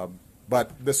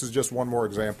 But this is just one more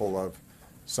example of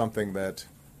something that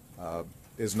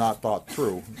is not thought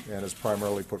through and is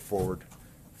primarily put forward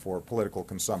for political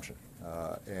consumption.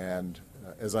 And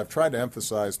as I've tried to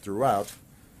emphasize throughout,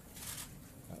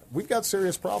 we've got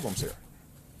serious problems here.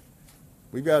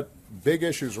 We've got big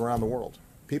issues around the world.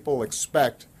 People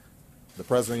expect the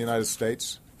President of the United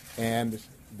States and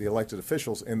the elected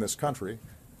officials in this country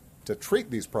to treat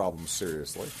these problems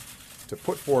seriously, to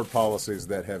put forward policies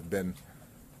that have been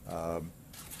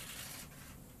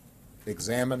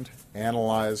examined,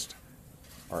 analyzed,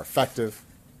 are effective,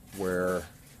 where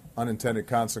unintended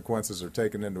consequences are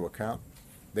taken into account.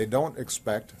 They don't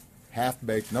expect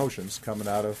half-baked notions coming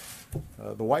out of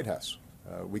the White House.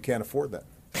 We can't afford that.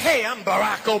 Hey, I'm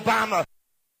Barack Obama.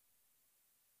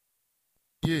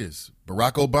 He is.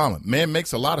 Barack Obama. Man,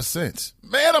 makes a lot of sense.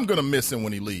 Man, I'm going to miss him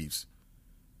when he leaves.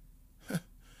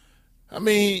 I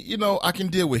mean, you know, I can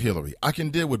deal with Hillary. I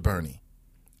can deal with Bernie.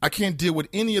 I can't deal with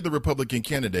any of the Republican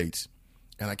candidates,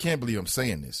 and I can't believe I'm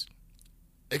saying this,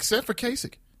 except for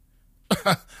Kasich.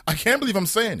 I can't believe I'm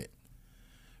saying it.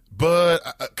 But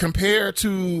compared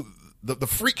to the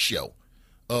freak show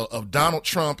of Donald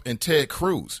Trump and Ted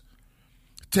Cruz,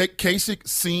 Kasich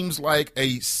seems like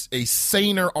a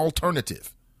saner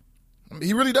alternative. I mean,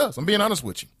 he really does. I'm being honest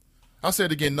with you. I'll say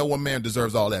it again, no one man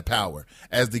deserves all that power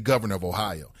as the governor of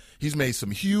Ohio. He's made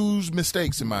some huge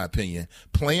mistakes, in my opinion,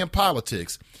 playing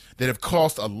politics that have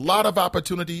cost a lot of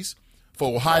opportunities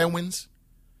for Ohioans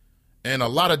and a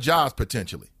lot of jobs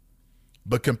potentially.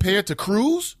 But compared to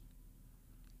Cruz,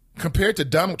 compared to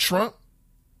Donald Trump,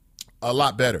 a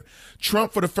lot better.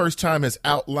 Trump, for the first time, has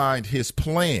outlined his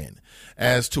plan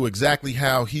as to exactly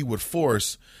how he would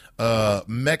force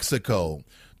Mexico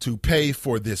to pay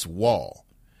for this wall.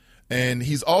 And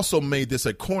he's also made this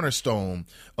a cornerstone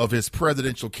of his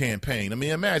presidential campaign. I mean,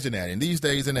 imagine that in this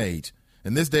day and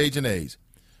age,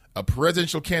 a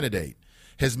presidential candidate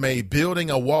has made building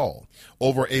a wall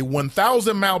over a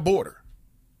 1,000-mile border.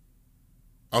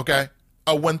 Okay?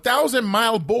 A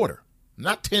 1,000-mile border,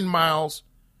 not 10 miles,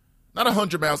 not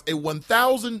 100 miles, a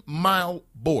 1,000-mile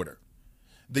border.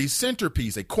 The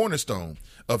centerpiece, a cornerstone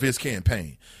of his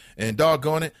campaign. And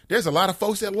doggone it, there's a lot of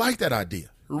folks that like that idea.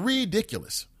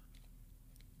 Ridiculous.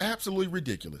 Absolutely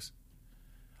ridiculous.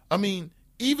 I mean,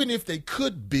 even if they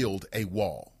could build a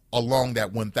wall along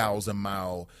that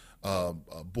 1,000-mile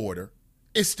border,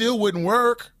 it still wouldn't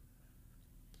work.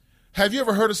 Have you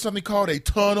ever heard of something called a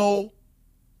tunnel?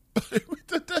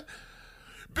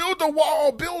 Build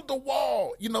the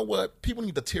wall. You know what? People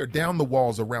need to tear down the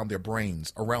walls around their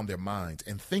brains, around their minds,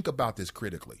 and think about this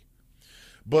critically.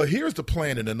 But here's the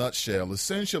plan in a nutshell.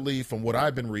 Essentially, from what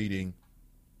I've been reading,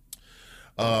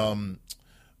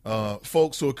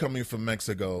 folks who are coming from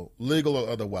Mexico, legal or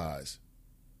otherwise,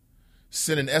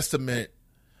 sent an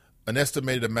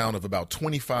estimated amount of about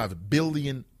 $25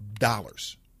 billion.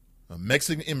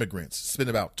 Mexican immigrants spent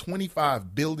about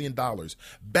 $25 billion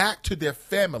back to their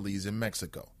families in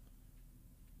Mexico.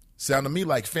 Sound to me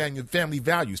like family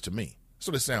values to me. That's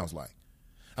what it sounds like.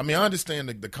 I mean, I understand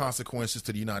the consequences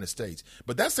to the United States,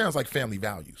 but that sounds like family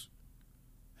values.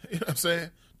 You know what I'm saying?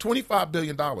 $25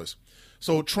 billion.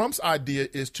 So Trump's idea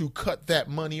is to cut that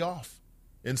money off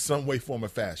in some way, form, or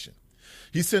fashion.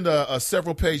 He sent a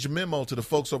several-page memo to the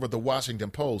folks over at the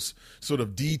Washington Post sort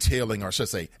of detailing, or I should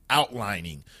say,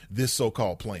 outlining this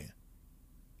so-called plan.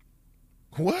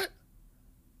 What?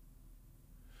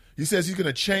 He says he's going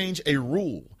to change a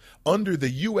rule under the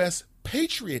U.S.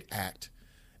 Patriot Act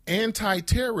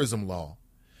anti-terrorism law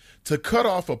to cut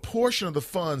off a portion of the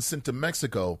funds sent to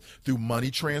Mexico through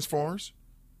money transfers,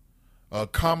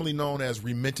 commonly known as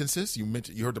remittances. You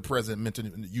heard the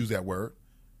president use that word.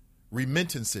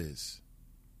 Remittances.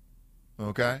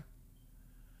 Okay?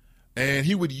 And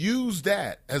he would use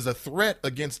that as a threat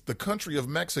against the country of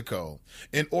Mexico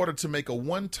in order to make a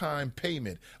one-time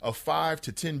payment of $5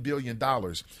 to $10 billion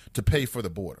to pay for the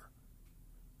border.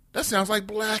 That sounds like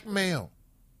blackmail.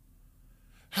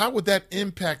 How would that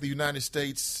impact the United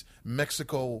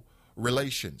States-Mexico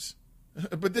relations?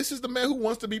 But this is the man who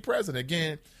wants to be president.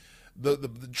 Again, the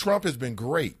Trump has been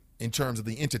great in terms of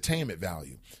the entertainment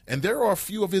value. And there are a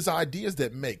few of his ideas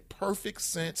that make perfect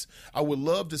sense. I would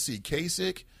love to see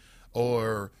Kasich,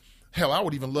 or hell, I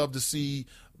would even love to see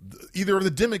either of the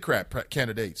Democrat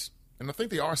candidates. And I think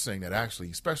they are saying that,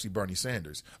 actually, especially Bernie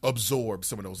Sanders, absorb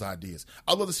some of those ideas.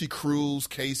 I'd love to see Cruz,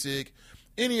 Kasich,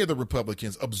 any of the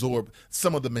Republicans absorb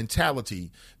some of the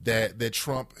mentality that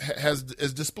Trump has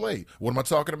displayed. What am I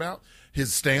talking about?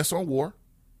 His stance on war.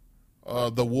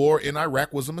 The war in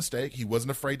Iraq was a mistake. He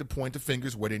wasn't afraid to point the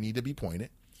fingers where they need to be pointed.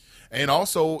 And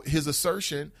also his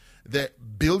assertion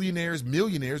that billionaires,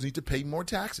 millionaires need to pay more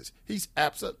taxes. He's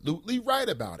absolutely right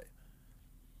about it.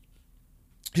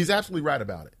 He's absolutely right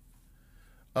about it.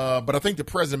 But I think the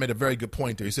president made a very good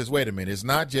point there. He says, wait a minute, it's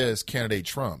not just candidate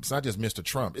Trump. It's not just Mr.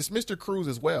 Trump. It's Mr. Cruz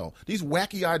as well. These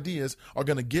wacky ideas are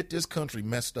going to get this country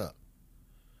messed up.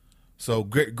 So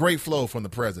great flow from the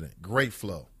president. Great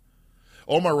flow.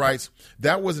 Omar writes,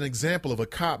 that was an example of a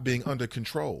cop being under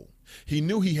control. He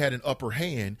knew he had an upper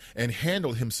hand and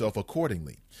handled himself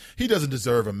accordingly. He doesn't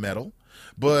deserve a medal,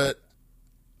 but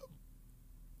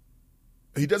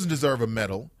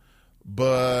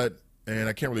and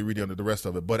I can't really read the rest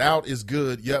of it, but out is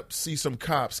good. Yep, see some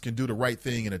cops can do the right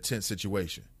thing in a tense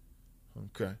situation.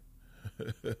 Okay.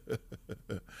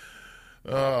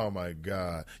 Oh, my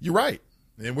God. You're right.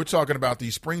 And we're talking about the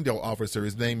Springdale officer.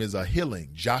 His name is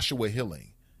Joshua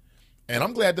Hilling. And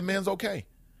I'm glad the man's okay.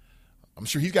 I'm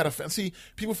sure he's got a see,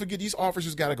 people forget these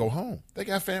officers got to go home. They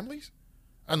got families.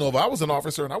 I know if I was an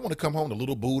officer and I want to come home to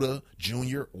little Buddha,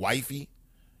 Junior, wifey,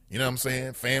 you know what I'm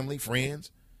saying, family,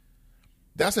 friends.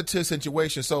 That's a tough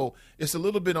situation. So it's a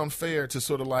little bit unfair to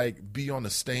sort of like be on the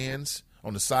stands,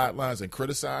 on the sidelines and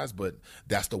criticize, but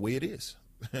that's the way it is.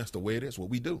 That's the way it is, what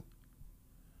we do.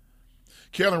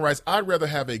 Carolyn writes, I'd rather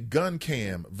have a gun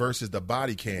cam versus the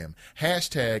body cam.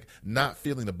 Hashtag not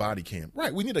feeling the body cam.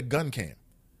 Right, we need a gun cam.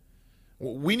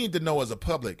 We need to know as a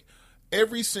public,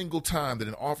 every single time that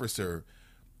an officer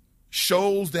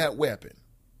shows that weapon,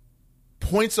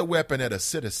 points a weapon at a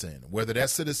citizen, whether that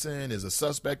citizen is a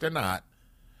suspect or not,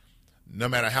 no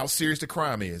matter how serious the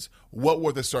crime is, what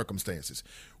were the circumstances?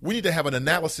 We need to have an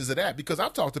analysis of that, because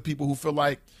I've talked to people who feel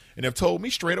like, and have told me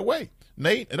straight away,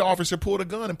 Nate, an officer pulled a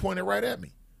gun and pointed right at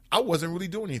me. I wasn't really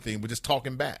doing anything, but just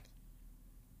talking back.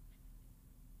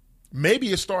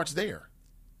 Maybe it starts there.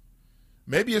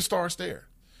 Maybe it starts there.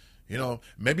 You know,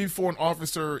 maybe before an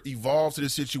officer evolves to the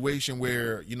situation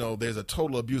where, you know, there's a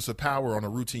total abuse of power on a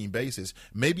routine basis,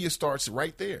 maybe it starts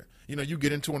right there. You know, you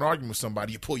get into an argument with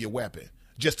somebody, you pull your weapon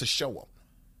just to show them.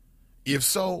 If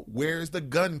so, where's the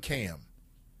gun cam?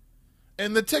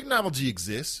 And the technology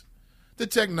exists. The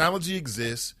technology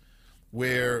exists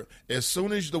where as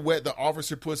soon as the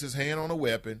officer puts his hand on a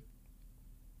weapon,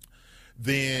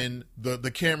 then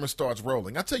the camera starts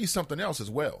rolling. I'll tell you something else as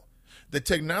well. The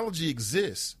technology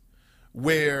exists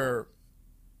where,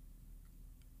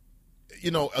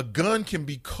 you know, a gun can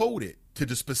be coded to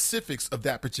the specifics of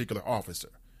that particular officer.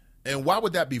 And why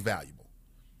would that be valuable?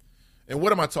 And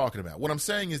what am I talking about? What I'm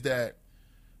saying is that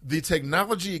the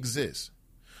technology exists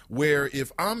where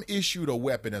if I'm issued a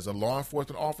weapon as a law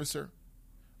enforcement officer,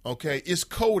 okay, it's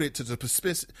coded to the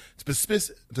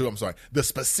specifics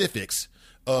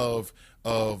of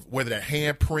whether that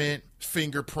handprint,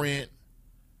 fingerprint,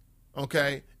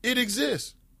 okay, it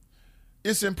exists.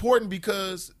 It's important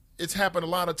because it's happened a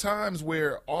lot of times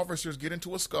where officers get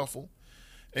into a scuffle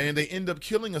and they end up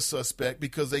killing a suspect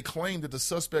because they claim that the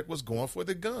suspect was going for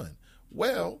the gun.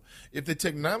 Well, if the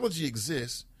technology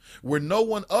exists where no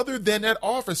one other than that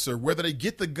officer, whether they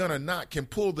get the gun or not, can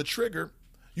pull the trigger,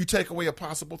 you take away a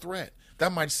possible threat.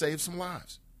 That might save some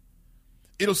lives.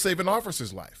 It'll save an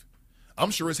officer's life.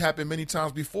 I'm sure it's happened many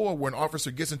times before where an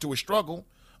officer gets into a struggle,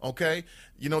 okay,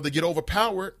 you know, they get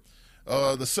overpowered,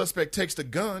 the suspect takes the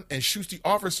gun and shoots the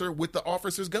officer with the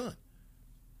officer's gun.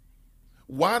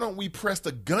 Why don't we press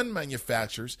the gun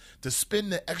manufacturers to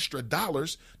spend the extra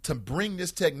dollars to bring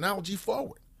this technology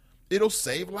forward? It'll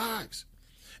save lives.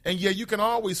 And yeah, you can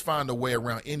always find a way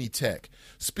around any tech.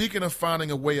 Speaking of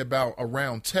finding a way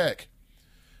around tech,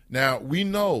 now we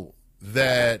know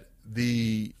that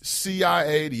the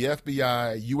CIA, the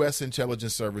FBI, U.S.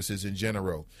 intelligence services in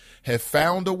general have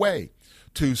found a way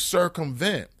to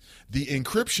circumvent the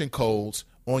encryption codes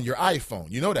on your iPhone.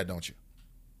 You know that, don't you?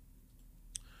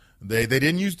 They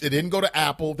didn't go to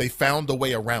Apple. They found a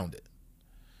way around it.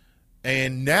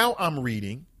 And now I'm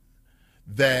reading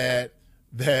that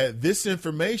this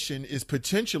information is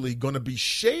potentially going to be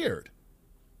shared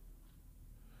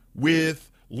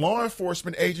with law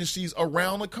enforcement agencies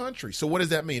around the country. So what does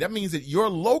that mean? That means that your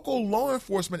local law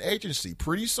enforcement agency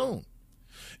pretty soon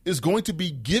is going to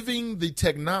be giving the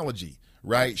technology,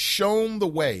 right, shown the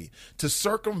way to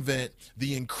circumvent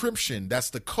the encryption, that's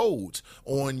the codes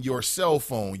on your cell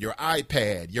phone, your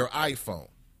iPad, your iPhone.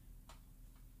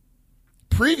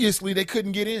 Previously, they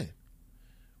couldn't get in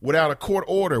without a court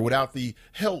order, without the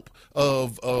help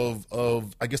of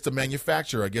I guess, the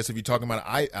manufacturer. I guess if you're talking about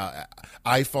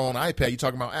iPhone, iPad, you're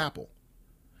talking about Apple.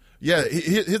 Yeah,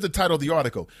 here's the title of the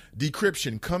article.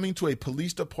 Decryption coming to a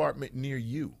police department near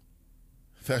you.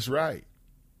 That's right.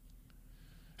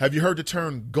 Have you heard the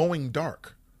term going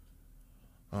dark?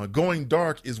 Going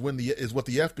dark is what the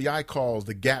FBI calls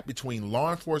the gap between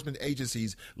law enforcement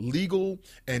agencies' legal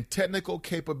and technical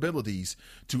capabilities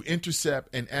to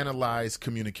intercept and analyze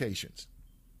communications.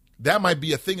 That might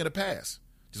be a thing of the past.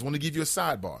 Just want to give you a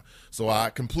sidebar. So I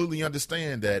completely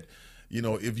understand that,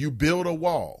 if you build a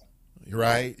wall,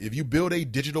 right? If you build a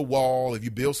digital wall, if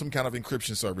you build some kind of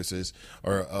encryption services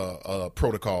or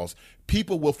protocols,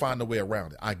 people will find a way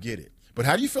around it. I get it. But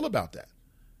how do you feel about that?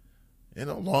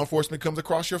 Law enforcement comes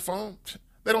across your phone.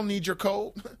 They don't need your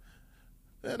code.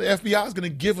 The FBI is going to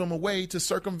give them a way to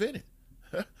circumvent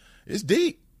it. It's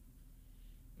deep.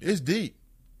 It's deep.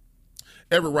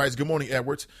 Edward writes, good morning,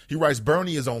 Edwards. He writes,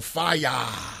 Bernie is on fire.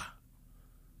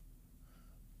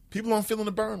 People aren't feeling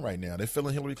the burn right now. They're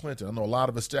feeling Hillary Clinton. I know a lot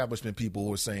of establishment people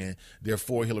who are saying they're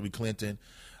for Hillary Clinton.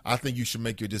 I think you should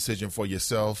make your decision for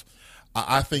yourself.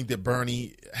 I think that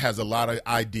Bernie has a lot of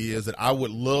ideas that I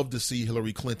would love to see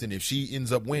Hillary Clinton, if she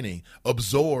ends up winning,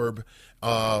 absorb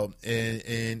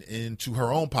into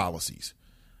her own policies.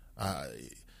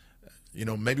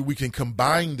 Maybe we can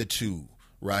combine the two,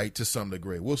 right, to some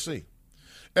degree. We'll see.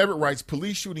 Everett writes,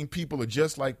 police shooting people are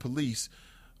just like police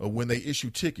when they issue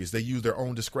tickets. They use their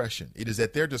own discretion. It is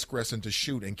at their discretion to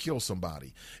shoot and kill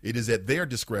somebody. It is at their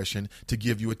discretion to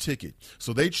give you a ticket.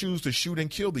 So they choose to shoot and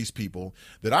kill these people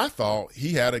that I thought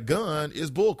he had a gun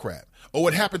is bullcrap. Oh,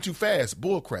 it happened too fast,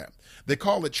 bullcrap. They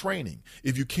call it training.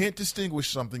 If you can't distinguish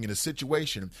something in a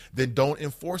situation, then don't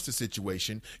enforce the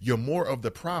situation. You're more of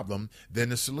the problem than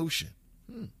the solution.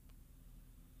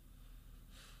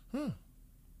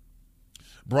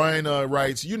 Brian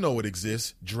writes, it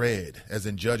exists, Dredd, as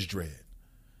in Judge Dredd.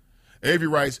 Avery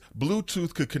writes,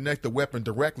 Bluetooth could connect the weapon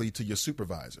directly to your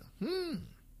supervisor.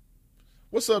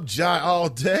 What's up, Jai, all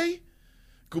day?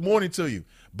 Good morning to you.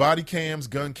 Body cams,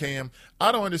 gun cam.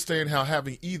 I don't understand how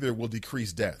having either will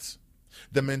decrease deaths.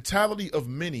 The mentality of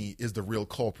many is the real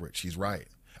culprit. She's right.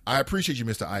 I appreciate you,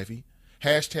 Mr. Ivey.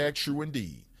 # true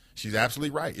indeed. She's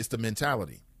absolutely right. It's the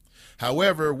mentality.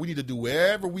 However, we need to do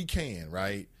whatever we can,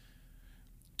 right,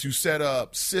 to set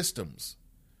up systems,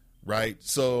 right,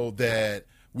 so that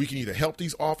we can either help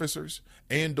these officers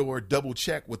and or double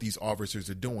check what these officers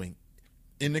are doing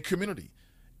in the community.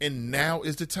 And now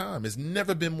is the time. It's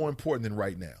never been more important than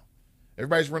right now.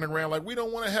 Everybody's running around like, we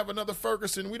don't want to have another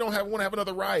Ferguson. We don't want to have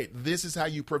another riot. This is how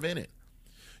you prevent it.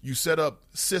 You set up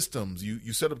systems.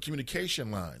 You set up communication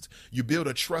lines. You build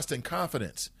a trust and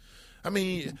confidence. I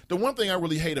mean, the one thing I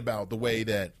really hate about the way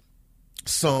that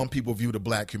some people view the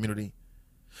black community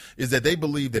is that they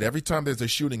believe that every time there's a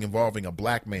shooting involving a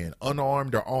black man,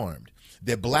 unarmed or armed,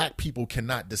 that black people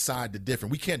cannot decide the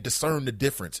difference. We can't discern the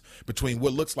difference between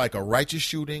what looks like a righteous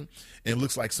shooting and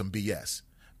looks like some BS.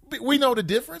 We know the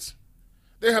difference.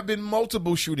 There have been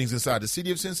multiple shootings inside the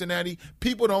city of Cincinnati.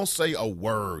 People don't say a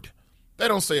word. They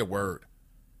don't say a word.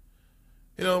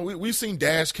 We've seen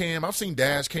dash cam. I've seen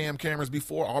dash cam cameras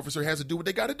before. Officer has to do what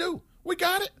they got to do. We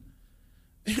got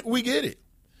it. We get it.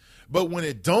 But when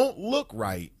it don't look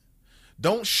right,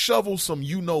 don't shovel some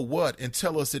you-know-what and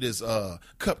tell us it is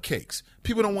cupcakes.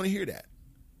 People don't want to hear that.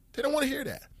 They don't want to hear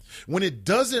that. When it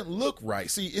doesn't look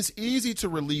right, see, it's easy to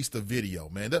release the video,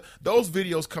 man. Those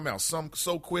videos come out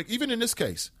so quick, even in this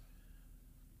case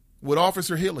with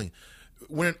Officer Healing.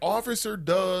 When an officer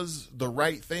does the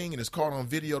right thing and is caught on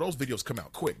video, those videos come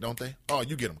out quick, don't they? Oh,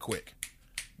 you get them quick.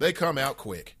 They come out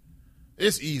quick.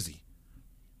 It's easy.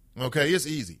 Okay, it's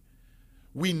easy.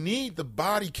 We need the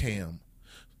body cam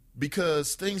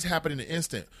because things happen in an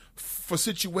instant for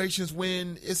situations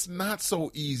when it's not so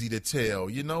easy to tell.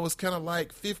 It's kind of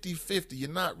like 50-50. You're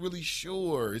not really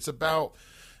sure. It's about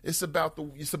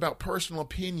personal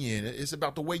opinion. It's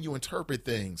about the way you interpret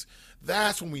things.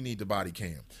 That's when we need the body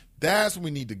cam. That's when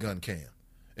we need the gun cam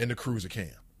and the cruiser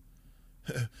cam.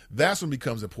 That's when it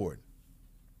becomes important.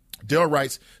 Dale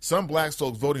writes, some black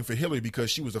folks voting for Hillary because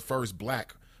she was the first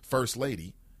black first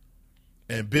lady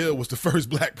and Bill was the first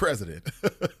black president.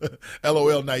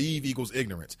 LOL, naive equals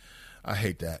ignorance. I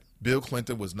hate that. Bill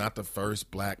Clinton was not the first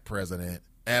black president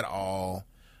at all.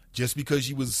 Just because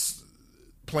he was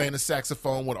playing the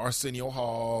saxophone with Arsenio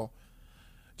Hall,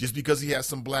 just because he has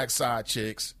some black side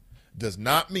chicks, does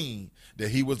not mean that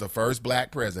he was the first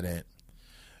black president.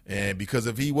 And because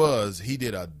if he was, he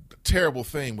did a terrible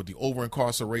thing with the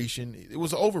over-incarceration. It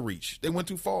was overreach. They went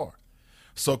too far.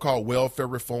 So-called welfare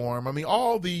reform. I mean,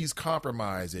 all these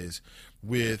compromises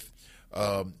with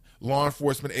law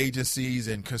enforcement agencies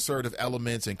and conservative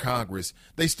elements in Congress,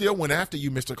 they still went after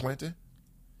you, Mr. Clinton.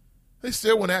 They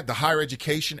still went after. The Higher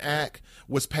Education Act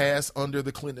was passed under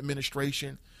the Clinton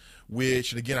administration,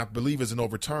 which, and again, I believe isn't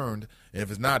overturned. And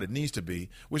if it's not, it needs to be,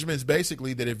 which means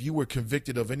basically that if you were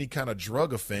convicted of any kind of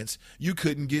drug offense, you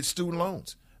couldn't get student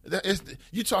loans.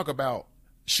 You talk about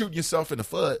shooting yourself in the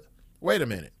foot. Wait a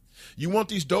minute. You want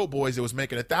these dope boys that was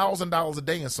making $1,000 a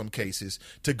day in some cases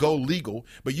to go legal,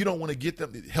 but you don't want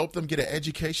to help them get an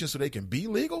education so they can be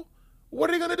legal? What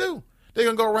are they going to do? They're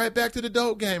going to go right back to the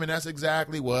dope game, and that's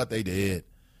exactly what they did.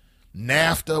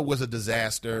 NAFTA was a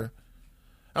disaster.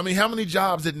 I mean, how many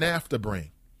jobs did NAFTA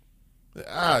bring?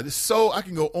 So I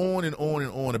can go on and on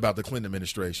and on about the Clinton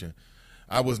administration.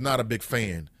 I was not a big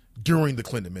fan during the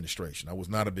Clinton administration. I was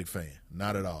not a big fan,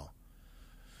 not at all.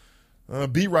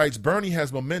 B writes, Bernie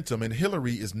has momentum and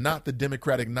Hillary is not the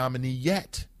Democratic nominee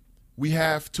yet. We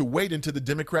have to wait until the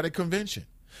Democratic convention.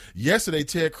 Yesterday,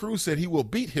 Ted Cruz said he will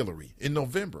beat Hillary in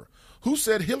November. Who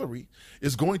said Hillary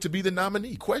is going to be the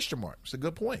nominee? Question mark. It's a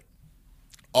good point.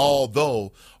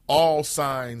 Although all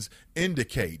signs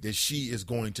indicate that she is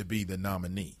going to be the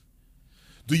nominee.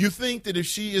 Do you think that if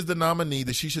she is the nominee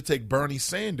that she should take Bernie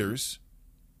Sanders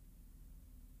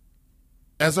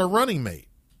as her running mate?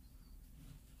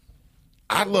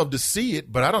 I'd love to see it,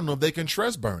 but I don't know if they can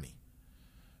trust Bernie.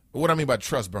 What I mean by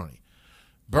trust Bernie?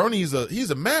 Bernie's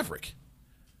he's a maverick.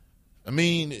 I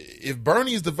mean, if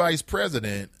Bernie is the vice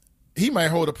president, he might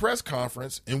hold a press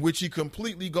conference in which he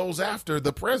completely goes after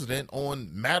the president on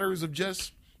matters of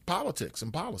just politics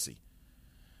and policy.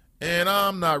 And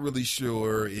I'm not really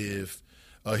sure if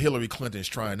Hillary Clinton is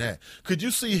trying that. Could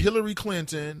you see Hillary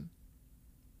Clinton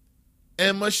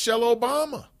and Michelle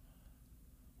Obama?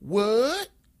 What?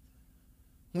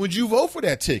 Would you vote for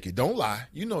that ticket? Don't lie.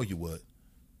 You know you would.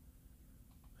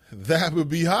 That would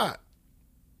be hot.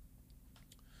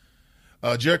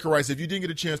 Jericho writes, if you didn't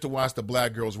get a chance to watch the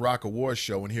Black Girls Rock Awards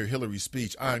show and hear Hillary's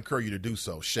speech, I encourage you to do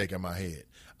so, shaking my head.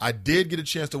 I did get a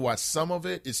chance to watch some of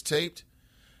it. It's taped.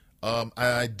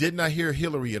 I did not hear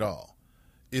Hillary at all.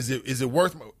 Was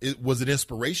it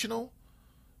inspirational?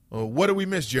 What did we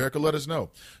miss, Jericho? Let us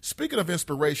know. Speaking of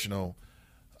inspirational,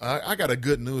 I got a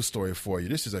good news story for you.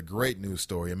 This is a great news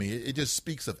story. I mean, it just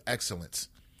speaks of excellence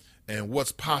and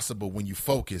what's possible when you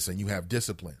focus and you have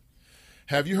discipline.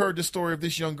 Have you heard the story of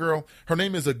this young girl? Her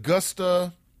name is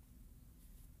Augusta,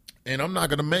 and I'm not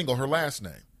going to mangle her last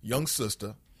name. Young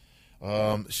sister.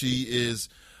 She is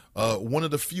one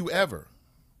of the few ever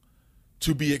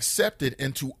to be accepted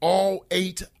into all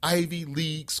 8 Ivy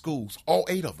League schools, all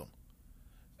 8 of them.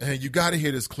 And you got to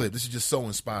hear this clip. This is just so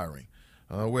inspiring.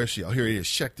 Where is she? Oh, here it is.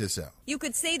 Check this out. You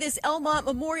could say this Elmont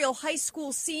Memorial High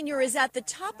School senior is at the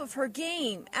top of her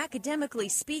game, academically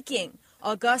speaking.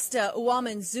 Augusta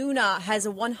Uwamanzuna has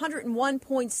a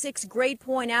 101.6 grade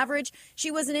point average. She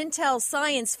was an Intel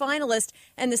Science finalist,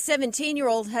 and the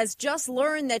 17-year-old has just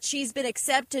learned that she's been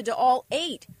accepted to all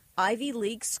 8 Ivy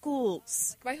League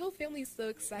schools. My whole family's so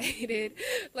excited.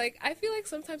 I feel like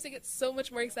sometimes they get so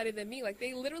much more excited than me.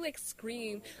 They literally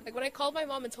scream. When I called my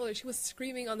mom and told her, she was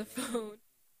screaming on the phone.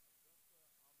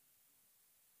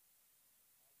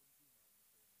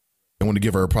 I want to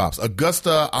give her props.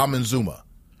 Augusta Uwamanzuna.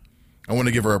 I want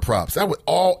to give her props. That was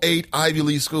all 8 Ivy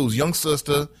League schools. Young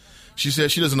sister. She said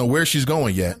she doesn't know where she's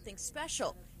going yet. Something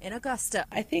special in Augusta.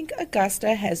 I think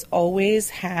Augusta has always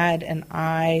had an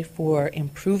eye for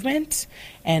improvement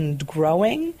and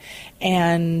growing,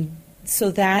 and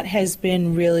so that has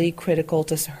been really critical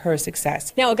to her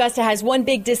success. Now, Augusta has one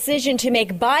big decision to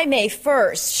make by May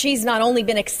 1st. She's not only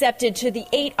been accepted to the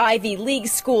 8 Ivy League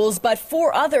schools, but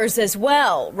 4 others as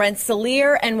well.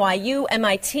 Rensselaer, NYU,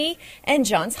 MIT, and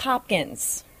Johns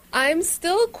Hopkins. I'm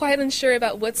still quite unsure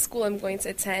about what school I'm going to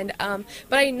attend,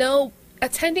 but I know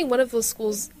attending one of those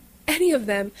schools, any of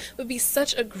them, would be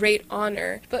such a great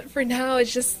honor. But for now,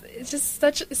 it's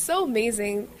so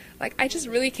amazing. I just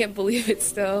really can't believe it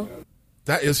still.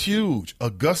 That is huge.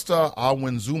 Augusta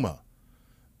Uwamanzuna.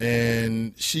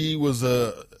 And she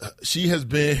has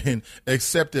been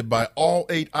accepted by all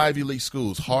 8 Ivy League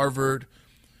schools: Harvard,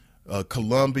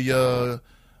 Columbia,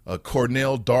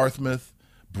 Cornell, Dartmouth,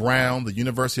 Brown, the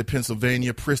University of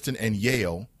Pennsylvania, Princeton, and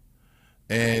Yale.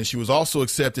 And she was also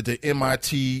accepted to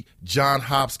MIT, Johns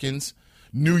Hopkins,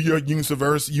 New York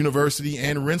University,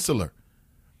 and Rensselaer.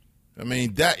 I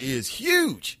mean, that is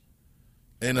huge.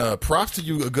 And props to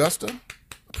you, Augusta.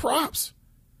 Props.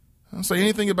 I don't say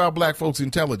anything about black folks'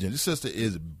 intelligence. This sister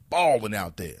is balling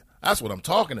out there. That's what I'm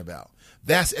talking about.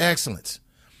 That's excellence.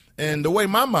 And the way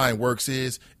my mind works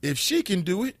is, if she can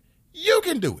do it, you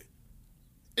can do it.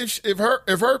 If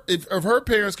her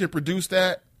parents can produce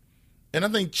that, and I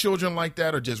think children like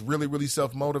that are just really, really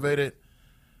self-motivated.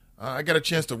 I got a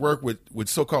chance to work with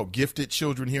so-called gifted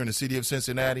children here in the city of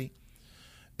Cincinnati,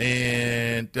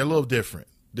 and they're a little different.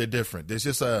 They're different. There's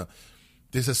just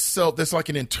There's like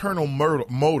an internal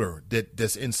motor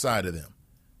that's inside of them.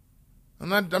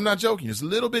 I'm not joking. It's a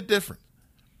little bit different.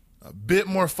 A bit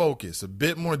more focus, a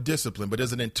bit more discipline, but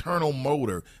there's an internal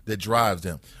motor that drives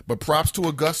them. But props to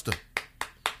Augusta.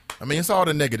 I mean, it's all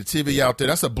the negativity out there.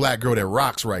 That's a black girl that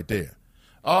rocks right there.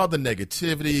 All the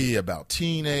negativity about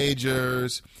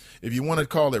teenagers. If you want to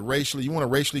call it racially, you want to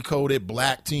racially code it,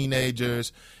 black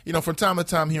teenagers. You know, from time to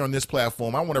time here on this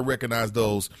platform, I want to recognize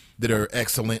those that are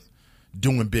excellent,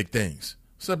 doing big things.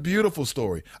 It's a beautiful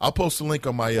story. I'll post a link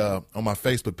on my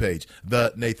Facebook page,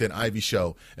 The Nathan Ivey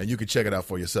Show, and you can check it out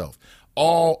for yourself.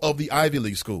 All of the Ivy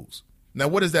League schools. Now,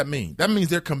 what does that mean? That means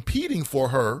they're competing for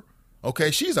her.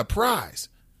 Okay, she's a prize.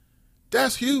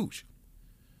 That's huge.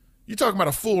 You're talking about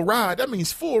a full ride. That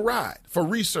means full ride for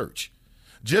research,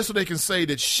 just so they can say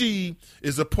that she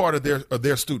is a part of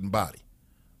their student body.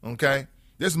 Okay,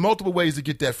 there's multiple ways to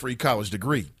get that free college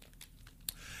degree.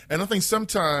 And I think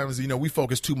sometimes, we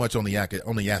focus too much on the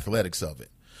athletics of it.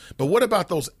 But what about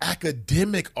those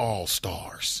academic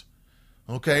all-stars?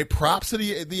 Okay, props to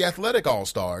the athletic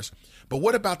all-stars. But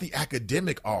what about the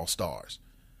academic all-stars?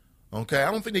 Okay,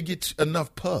 I don't think they get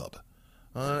enough pub.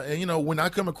 And, when I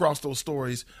come across those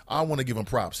stories, I want to give them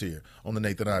props here on the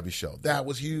Nathan Ivey Show. That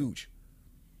was huge.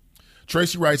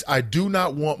 Tracy writes, I do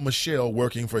not want Michelle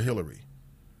working for Hillary.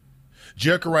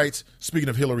 Jerica writes, speaking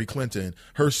of Hillary Clinton,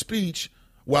 her speech,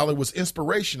 while it was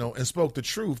inspirational and spoke the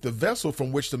truth, the vessel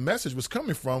from which the message was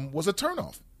coming from was a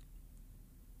turnoff.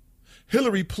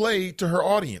 Hillary played to her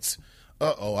audience.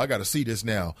 Uh-oh, I got to see this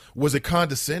now. Was it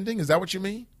condescending? Is that what you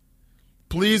mean?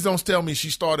 Please don't tell me she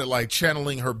started like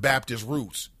channeling her Baptist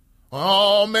roots.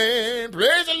 Oh, man,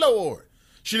 praise the Lord.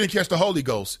 She didn't catch the Holy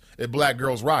Ghost at Black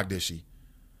Girls Rock, did she?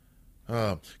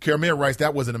 Caramel writes,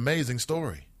 that was an amazing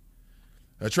story.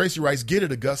 Tracy writes, get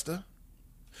it, Augusta.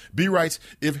 B writes,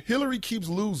 if Hillary keeps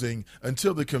losing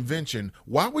until the convention,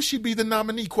 why would she be the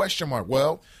nominee? ?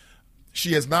 Well,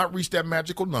 she has not reached that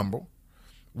magical number,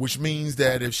 which means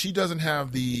that if she doesn't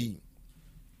have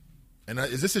and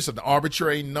is this just an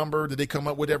arbitrary number that they come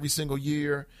up with every single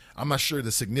year? I'm not sure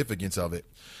the significance of it.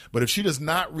 But if she does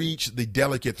not reach the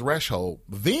delicate threshold,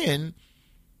 then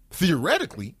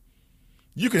theoretically,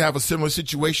 you could have a similar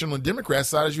situation on the Democrat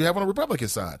side as you have on the Republican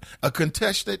side, a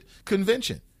contested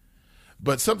convention.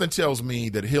 But something tells me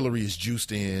that Hillary is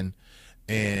juiced in,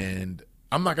 and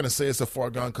I'm not going to say it's a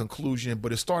foregone conclusion,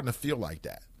 but it's starting to feel like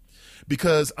that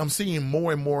because I'm seeing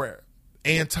more and more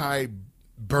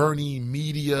anti-Bernie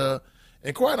media,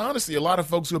 and quite honestly, a lot of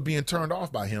folks who are being turned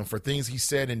off by him for things he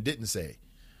said and didn't say.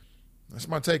 That's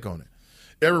my take on it.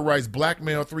 Eric writes, black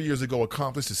male 3 years ago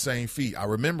accomplished the same feat. I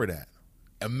remember that.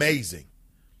 Amazing.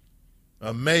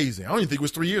 Amazing. I don't even think it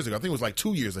was 3 years ago. I think it was like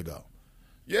 2 years ago.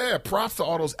 Yeah, props to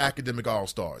all those academic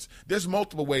all-stars. There's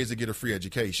multiple ways to get a free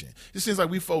education. It seems like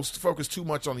we focus too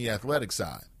much on the athletic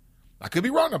side. I could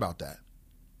be wrong about that.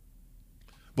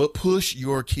 But push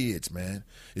your kids, man.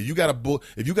 If you got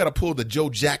to pull the Joe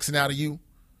Jackson out of you,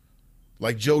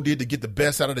 like Joe did to get the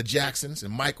best out of the Jacksons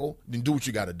and Michael, then do what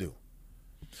you got to do.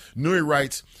 Nuri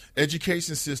writes,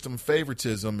 education system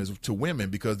favoritism is to women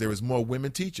because there is more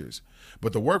women teachers.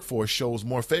 But the workforce shows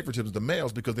more favoritism to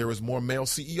males because there is more male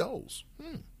CEOs.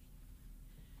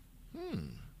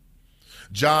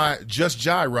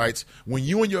 Jai writes, when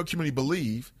you and your community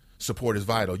believe, support is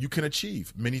vital. You can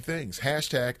achieve many things.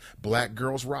 # Black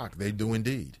Girls Rock. They do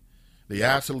indeed. They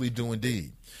absolutely do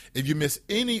indeed. If you miss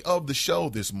any of the show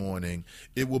this morning,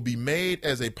 it will be made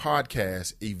as a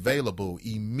podcast available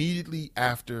immediately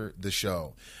after the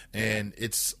show. And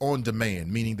it's on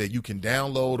demand, meaning that you can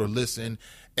download or listen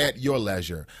at your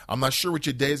leisure. I'm not sure what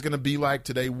your day is going to be like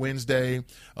today, Wednesday,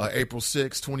 April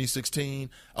 6, 2016.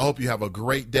 I hope you have a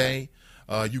great day.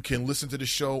 You can listen to the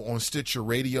show on Stitcher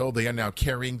Radio. They are now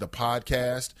carrying the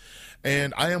podcast.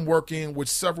 And I am working with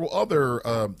several other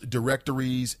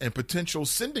directories and potential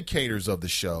syndicators of the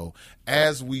show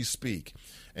as we speak.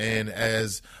 And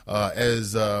as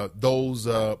those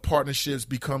partnerships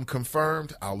become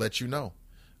confirmed, I'll let you know.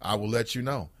 I will let you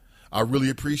know. I really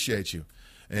appreciate you.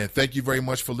 And thank you very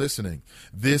much for listening.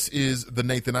 This is the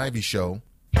Nathan Ivey Show.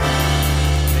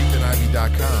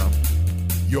 NathanIvey.com.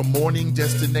 Your morning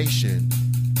destination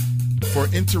for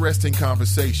interesting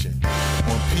conversation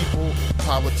on people,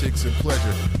 politics, and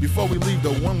pleasure. Before we leave,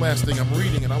 though, one last thing I'm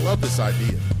reading, and I love this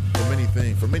idea for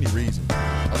many reasons.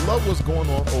 I love what's going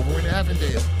on over in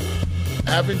Avondale.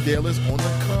 Avondale is on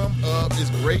the come up. It's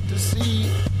great to see.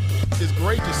 It's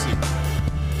great to see.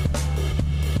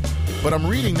 But I'm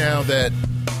reading now that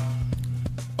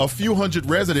a few hundred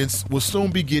residents will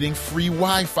soon be getting free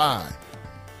Wi-Fi.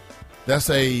 That's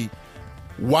a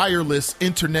wireless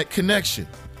internet connection.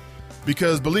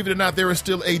 Because believe it or not, there is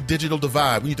still a digital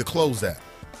divide. We need to close that.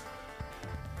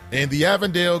 And the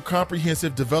Avondale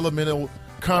Comprehensive Development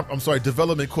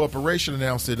Corporation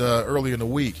announced it earlier in the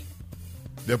week.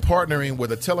 They're partnering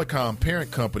with a telecom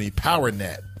parent company,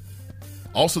 PowerNet.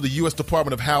 Also, the U.S.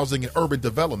 Department of Housing and Urban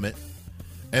Development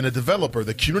and a developer,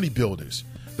 the Community Builders.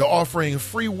 They're offering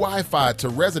free Wi-Fi to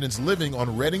residents living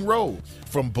on Reading Road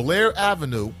from Blair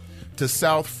Avenue to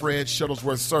South Fred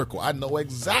Shuttlesworth Circle. I know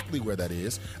exactly where that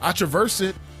is. I traverse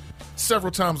it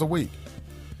several times a week.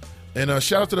 And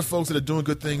shout out to the folks that are doing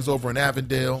good things over in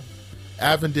Avondale.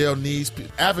 Avondale needs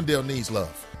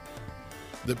love.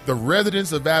 The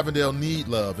residents of Avondale need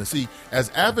love. And see, as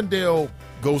Avondale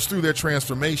goes through their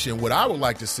transformation, what I would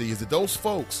like to see is that those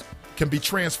folks can be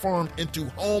transformed into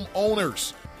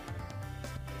homeowners.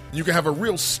 You can have a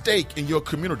real stake in your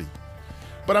community.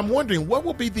 But I'm wondering, what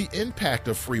will be the impact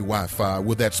of free Wi-Fi?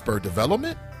 Will that spur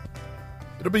development?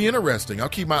 It'll be interesting. I'll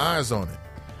keep my eyes on it.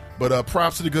 But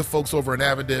props to the good folks over in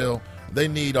Avondale. They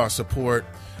need our support.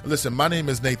 Listen, my name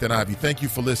is Nathan Ivey. Thank you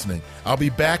for listening. I'll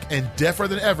be back and deafer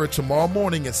than ever tomorrow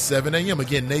morning at 7 a.m.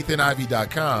 Again,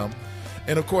 NathanIvey.com.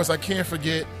 And, of course, I can't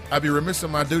forget, I'd be remiss in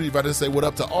my duty if I didn't say what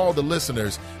up to all the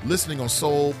listeners listening on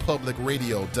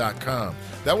SoulPublicRadio.com.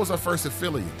 That was our first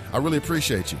affiliate. I really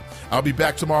appreciate you. I'll be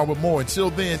back tomorrow with more.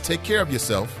 Until then, take care of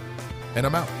yourself, and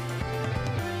I'm out.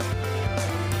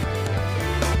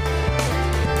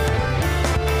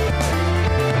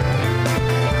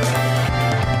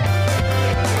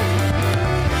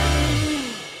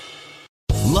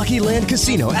 Lucky Land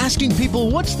Casino, asking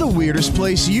people, what's the weirdest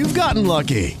place you've gotten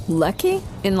lucky? Lucky?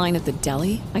 In line at the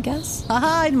deli, I guess?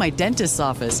 Aha, in my dentist's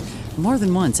office. More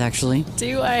than once, actually.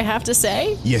 Do I have to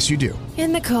say? Yes, you do.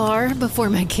 In the car before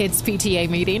my kids' PTA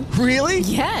meeting. Really?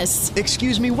 Yes.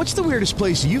 Excuse me, what's the weirdest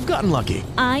place you've gotten lucky?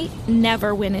 I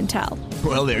never win and tell.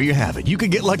 Well, there you have it. You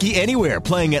can get lucky anywhere,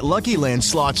 playing at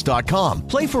LuckyLandSlots.com.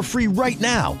 Play for free right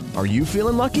now. Are you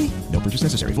feeling lucky? No purchase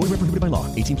necessary. Void where prohibited by law.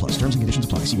 18+. Terms and conditions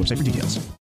apply. See website for details.